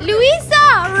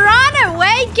 Luisa, run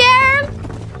away, girl!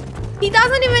 He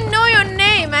doesn't even know your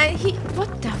name, and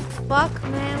what the fuck,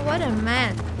 man? What a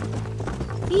man.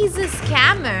 He's a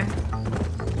scammer.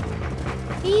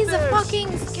 He's a fucking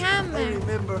scammer. I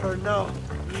remember her now.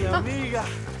 Mi amiga.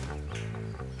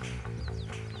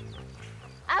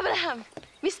 Abraham,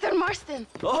 Mr. Marston.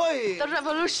 Oi! The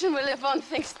revolution will live on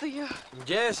thanks to you.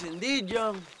 Yes, indeed,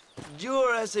 young. You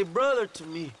are as a brother to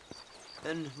me.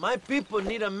 And my people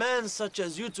need a man such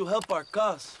as you to help our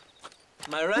cause.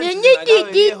 My ranch is in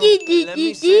Agave Viejo, and let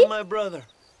me say, my brother,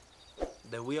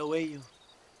 that we await you.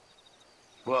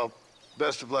 Well,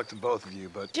 best of luck to both of you,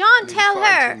 but John, I need to tell find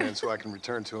her. 2 men so I can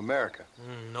return to America.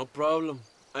 No problem.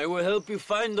 I will help you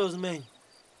find those men.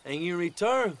 And in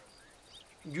return,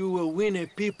 you will win a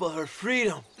people her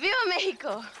freedom. Viva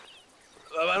Mexico!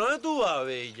 ¿A dónde tú vas,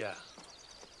 bella?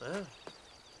 ¿Eh?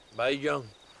 Bye, John.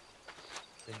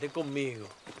 Vente conmigo.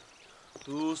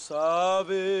 Tú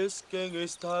sabes que en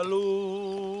esta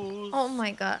luz. Oh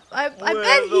my god. I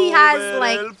bet he has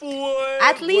like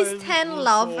at least 10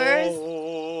 lovers.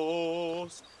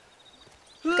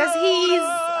 Because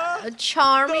he's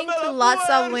charming to lots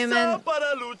of women.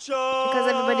 Because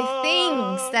everybody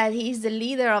thinks that he's the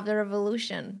leader of the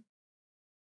revolution.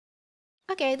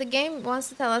 Okay, the game wants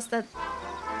to tell us that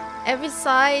every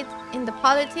side in the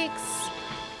politics,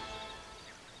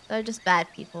 they're just bad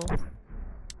people.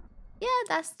 Yeah,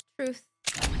 that's the truth.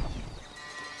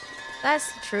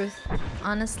 That's the truth,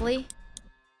 honestly.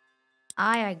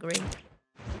 I agree.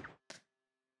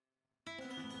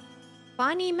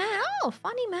 Funny man. Oh,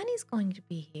 Funny man is going to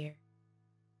be here.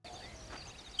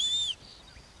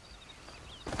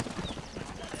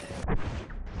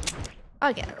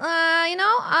 Okay, you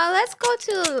know, let's go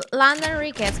to Landon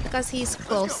Ricketts because he's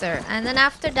closer. And then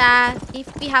after that,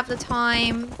 if we have the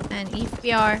time and if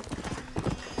we are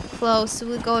close,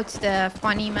 we'll go to the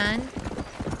Funny man.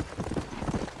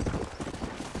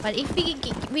 But if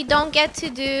we don't get to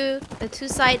do the 2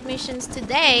 side missions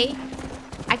today,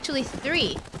 actually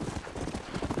 3.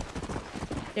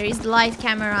 There is light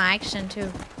camera action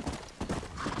too.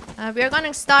 We are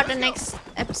gonna start the next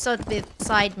episode with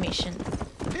side mission.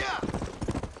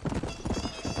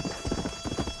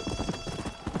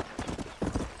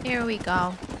 Here we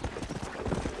go.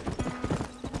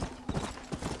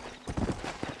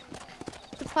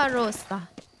 Rosa.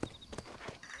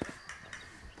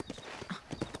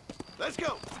 Let's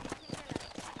go.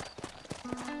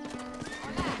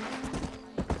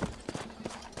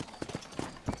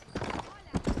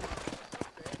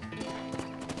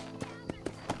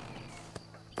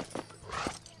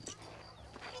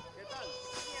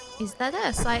 Is that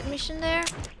a side mission there?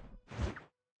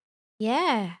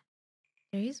 Yeah,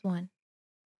 there is one.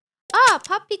 Ah,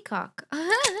 Poppycock.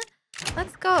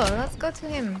 Let's go. Let's go to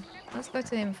him. Let's go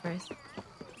to him first.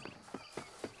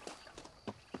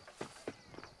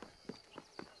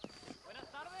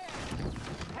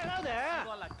 Hello there.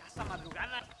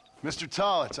 Mr.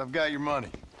 Tollitz, I've got your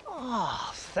money.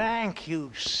 Oh, thank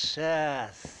you, sir.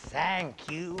 Thank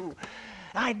you.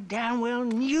 I damn well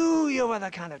knew you were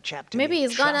the kind of chap to Maybe be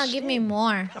he's gonna trusted. give me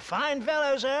more. A fine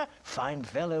fellow, sir. Fine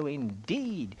fellow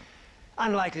indeed.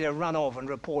 Unlikely to run off and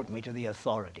report me to the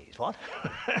authorities, what?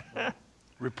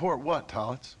 Report what,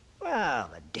 Tollitz? Well,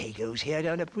 the Dagos here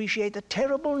don't appreciate the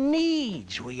terrible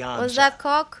needs we answer. Was that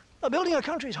cock? Building a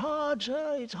country's hard,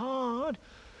 sir. It's hard.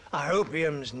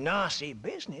 Opium's nasty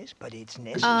business, but it's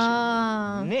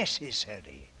necessary.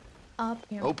 Necessary.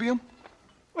 Opium. Opium?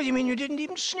 Well, you mean you didn't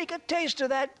even sneak a taste of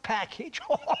that package?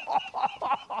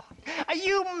 Are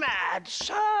you mad,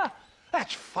 sir?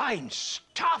 That's fine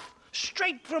stuff.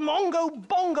 Straight from Ongo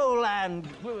Bongo land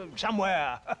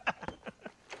somewhere.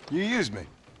 You used me.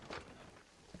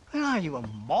 Well, are you a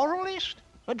moralist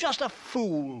or just a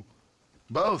fool?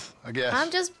 Both, I guess. I'm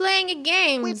just playing a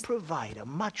game. We provide a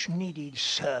much-needed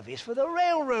service for the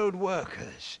railroad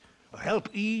workers. Help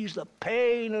ease the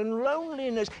pain and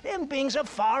loneliness, them being so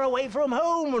far away from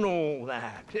home and all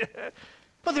that.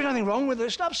 But there's nothing wrong with the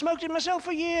stuff. Smoked it myself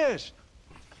for years.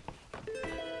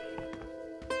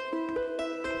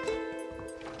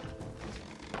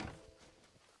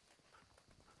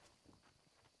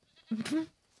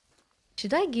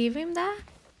 Should I give him that?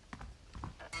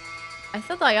 I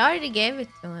thought I already gave it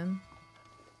to him.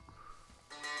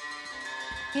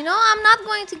 You know, I'm not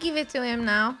going to give it to him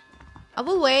now. I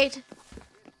will wait.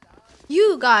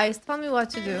 You guys, tell me what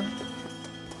to do.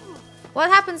 What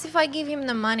happens if I give him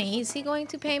the money? Is he going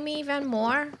to pay me even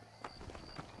more?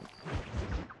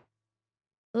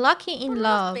 Lucky in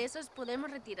love. Pesos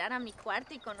podemos retirar a mi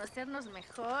cuarto y conocernos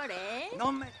mejor, ¿eh?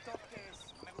 No me toques.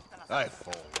 I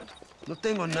fold. No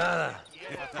tengo nada.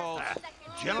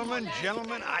 Gentlemen,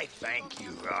 I thank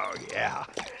you. Oh, yeah.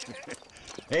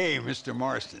 Hey, Mr.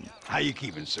 Marston. How you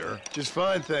keeping, sir? Just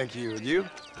fine, thank you. And you?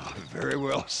 Oh, very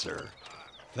well, sir.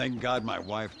 Thank God my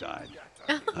wife died.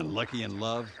 Unlucky in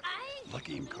love,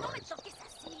 lucky in cards.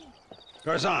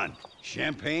 Garzon,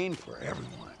 champagne for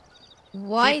everyone.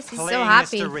 Why is he so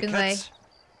happy today?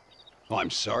 Oh,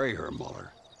 I'm sorry, Herr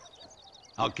Muller.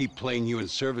 I'll keep playing you in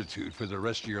servitude for the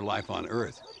rest of your life on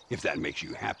Earth, if that makes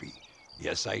you happy.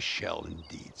 Yes, I shall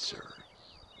indeed, sir.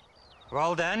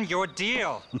 Well then, your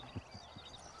deal.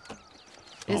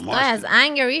 This guy has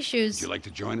anger issues. Would you like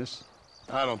to join us?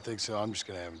 I don't think so. I'm just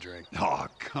gonna have a drink. Oh,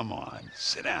 come on.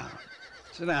 Sit down.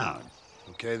 Sit down.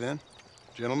 Okay, then.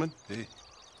 Gentlemen? Hey.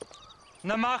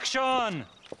 Namakshon!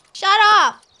 Shut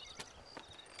up!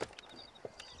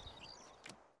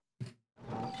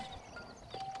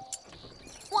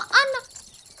 What?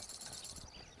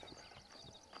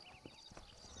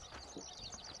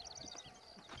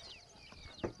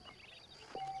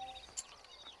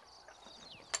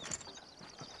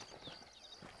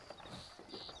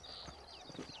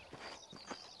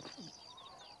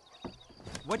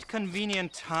 What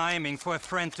convenient timing for a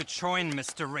friend to join,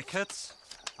 Mr. Ricketts.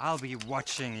 I'll be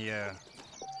watching you.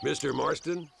 Mr.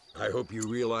 Marston, I hope you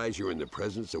realize you're in the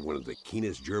presence of one of the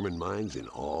keenest German minds in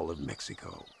all of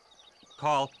Mexico.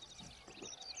 Call.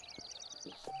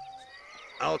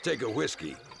 I'll take a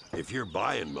whiskey, if you're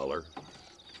buying, Muller.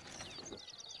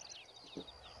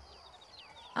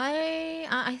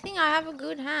 I think I have a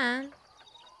good hand.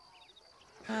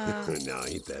 Now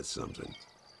ain't that something?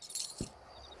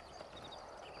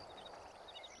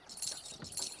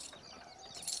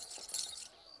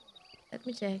 Let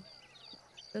me check.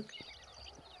 Look.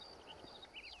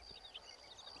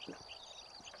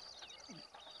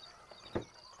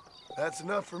 That's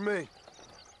enough for me.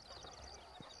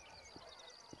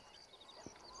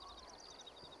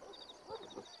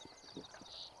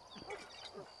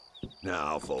 Now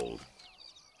I'll fold.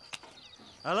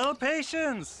 A little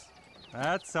patience.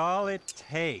 That's all it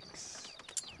takes.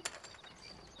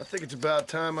 I think it's about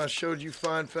time I showed you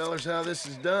fine fellers how this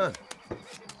is done.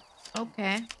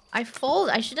 Okay. I fold.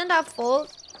 I shouldn't have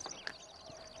fold.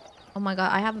 Oh my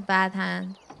god, I have a bad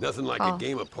hand. Nothing like a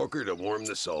game of poker to warm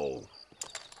the soul.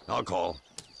 I'll call.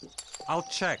 I'll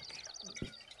check.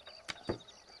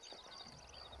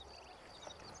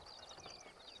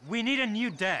 We need a new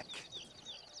deck.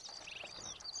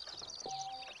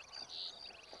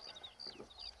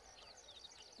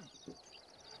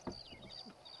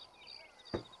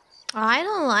 I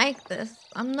don't like this.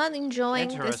 I'm not enjoying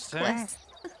this Interesting. quest.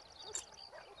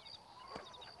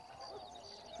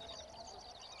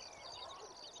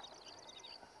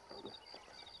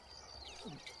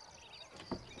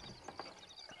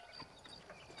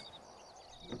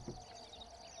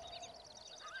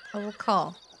 I will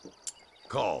call.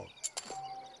 Call.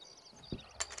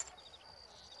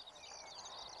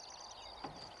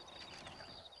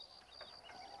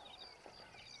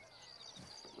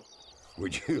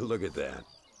 Would you look at that?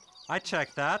 I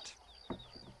checked that.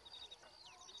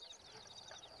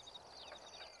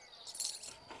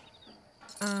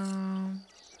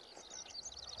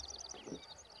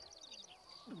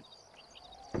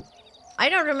 I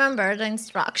don't remember the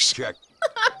instructions. Check.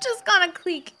 I'm just gonna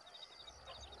click.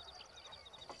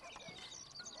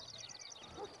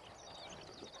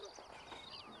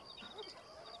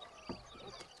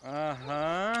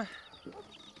 Uh-huh.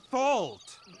 Fold.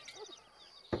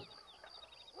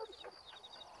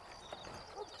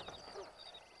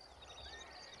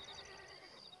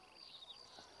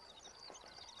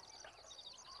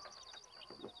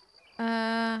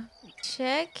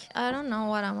 Check. I don't know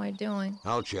what am I doing.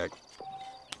 I'll check.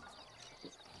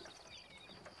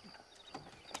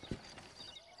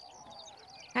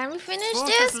 Can we finish Both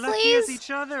this, as lucky as please? each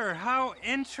other. How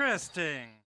interesting.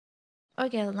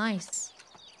 Okay, nice.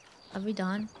 Are we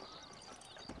done?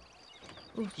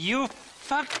 You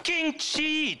fucking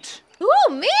cheat! Who,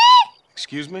 me?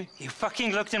 Excuse me? You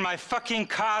fucking looked in my fucking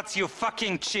cards, you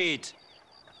fucking cheat!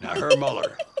 Now, Herr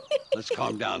Muller, let's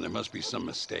calm down. There must be some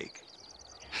mistake.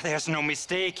 There's no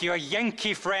mistake. Your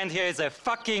Yankee friend here is a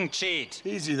fucking cheat.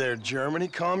 Easy there, Germany.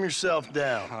 Calm yourself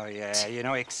down. Oh, yeah, you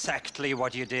know exactly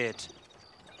what you did.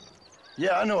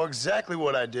 Yeah, I know exactly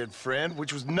what I did, friend,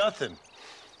 which was nothing.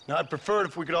 Now, I'd prefer it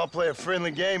if we could all play a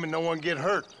friendly game and no one get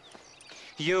hurt.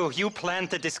 You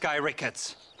planted this guy,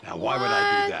 Ricketts. Now, why would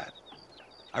I do that?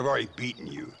 I've already beaten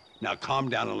you. Now, calm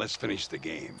down and let's finish the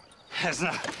game. There's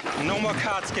no more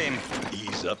cards game.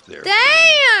 Ease up there.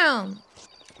 Damn!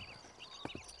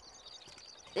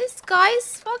 This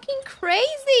guy's fucking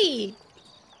crazy.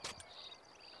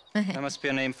 There must be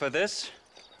a name for this.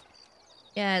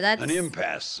 Yeah, that's An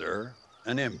impasse, sir.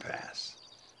 An impasse.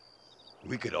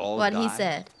 We could all what die he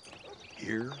said.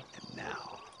 here and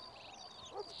now.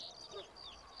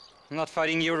 I'm not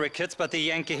fighting you, Ricketts, but the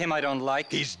Yankee him I don't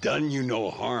like. He's done you no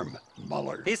harm,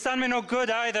 Muller. He's done me no good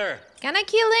either. Can I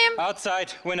kill him?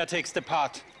 Outside, winner takes the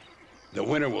pot. The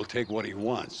winner will take what he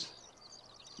wants.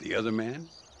 The other man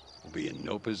will be in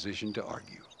no position to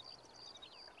argue.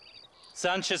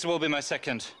 Sanchez will be my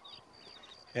second.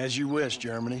 As you wish,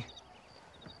 Germany.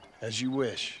 As you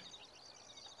wish.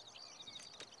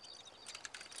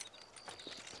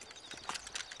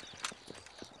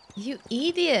 You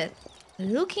idiot.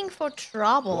 Looking for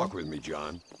trouble. Walk with me,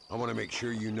 John. I want to make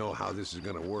sure you know how this is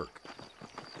going to work.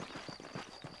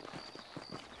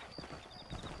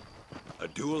 A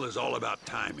duel is all about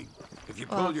timing. If you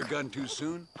pull your gun too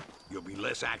soon, you'll be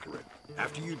less accurate.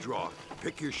 After you draw,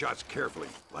 pick your shots carefully,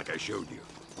 like I showed you.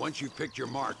 Once you've picked your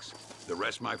marks, the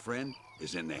rest, my friend,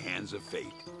 is in the hands of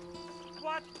fate.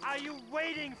 What are you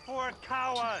waiting for,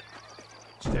 coward?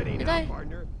 Steady now,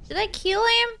 partner. Did I kill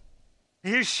him?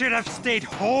 You should have stayed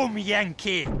home,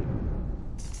 Yankee.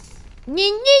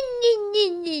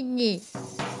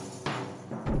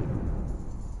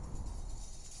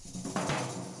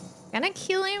 Can I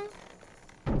kill him?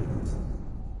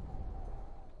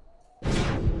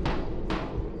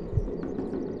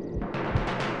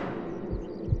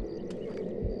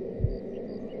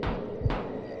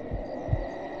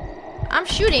 I'm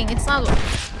shooting, it's not...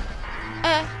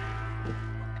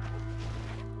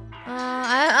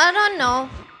 I don't know.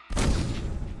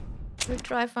 We'll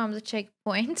try from the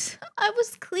checkpoint. I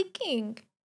was clicking.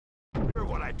 Hear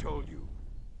what I told you.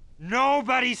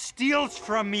 Nobody steals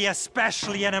from me,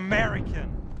 especially an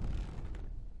American.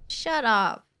 Shut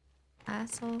up,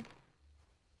 asshole.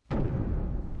 Come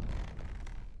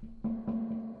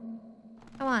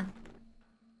on.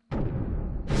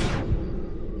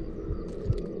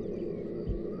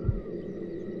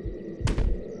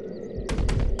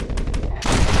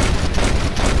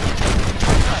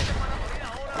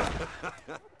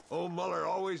 Old Muller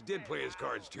always did play his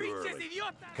cards too early.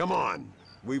 Come on,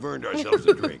 we've earned ourselves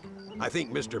a drink. I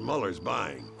think Mr. Muller's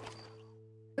buying.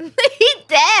 He's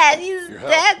dead. He's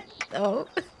dead. Oh.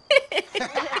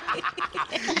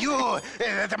 You,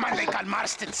 the man they call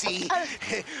Marston, see?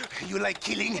 You like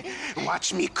killing?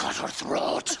 Watch me cut her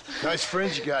throat. Nice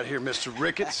friends you got here, Mr.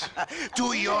 Ricketts. Tú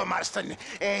y yo, Marston.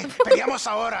 Peleamos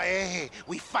ahora, eh?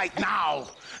 We fight now.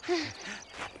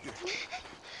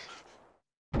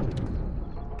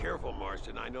 Careful,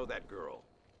 Marston. I know that girl.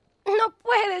 No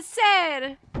puede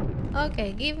ser.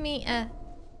 Okay, give me a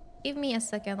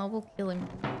second. I will kill him.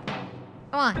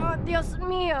 Come on. Oh, Dios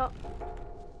mío.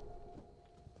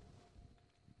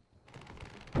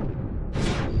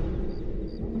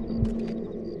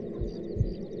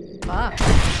 Fuck.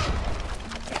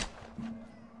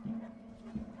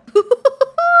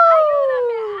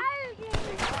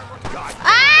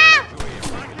 Ah!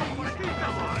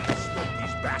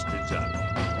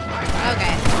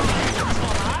 Okay.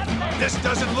 This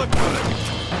doesn't look good.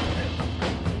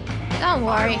 Don't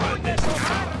worry.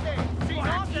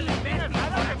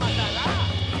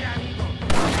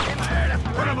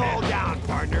 Put them all down,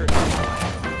 partner.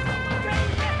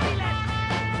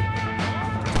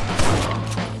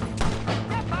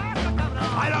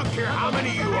 I don't care how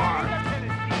many you are.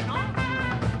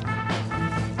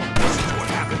 This is what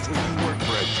happens when you work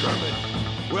for a German.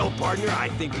 Well, partner, I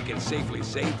think we can safely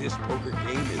say this poker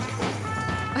game is over.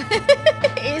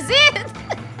 Is it?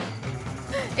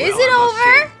 Is Well, it I must over?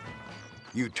 say,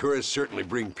 you tourists certainly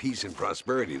bring peace and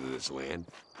prosperity to this land.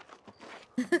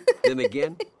 Then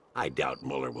again, I doubt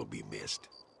Muller will be missed.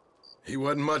 He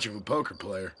wasn't much of a poker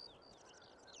player.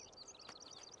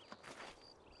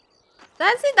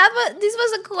 That's it. This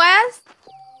was a quest.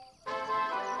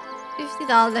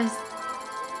 $50.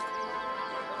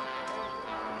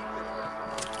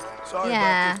 Sorry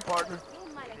Yeah. about this, partner.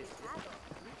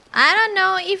 I don't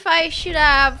know if I should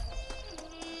have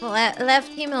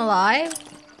left him alive.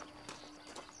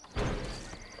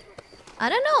 I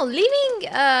don't know. Leaving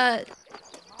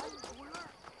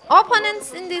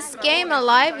opponents in this game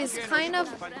alive is kind of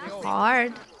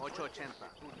hard.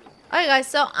 Okay, guys,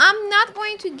 so I'm not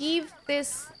going to give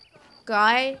this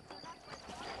guy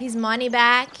his money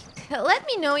back. Let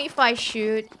me know if I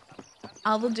should.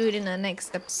 I will do it in the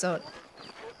next episode.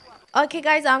 Okay,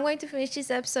 guys, I'm going to finish this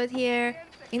episode here.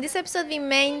 In this episode, we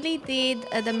mainly did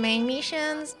the main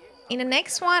missions. In the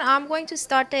next one, I'm going to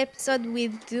start the episode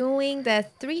with doing the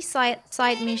 3 side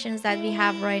missions that we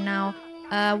have right now.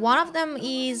 One of them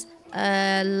is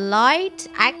light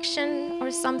action or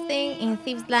something in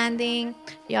Thieves Landing.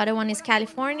 The other one is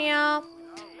California.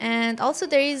 And also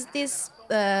there is this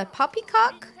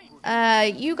Poppycock.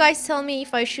 You guys tell me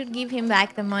if I should give him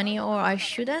back the money or I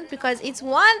shouldn't, because it's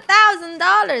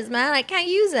 $1,000, man. I can't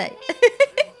use it.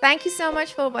 Thank you so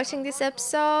much for watching this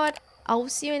episode. I will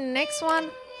see you in the next one.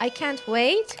 I can't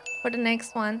wait for the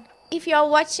next one. If you are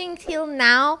watching till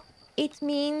now, it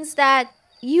means that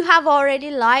you have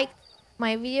already liked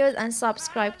my videos and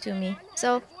subscribed to me.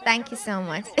 So thank you so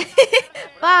much.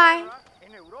 Bye.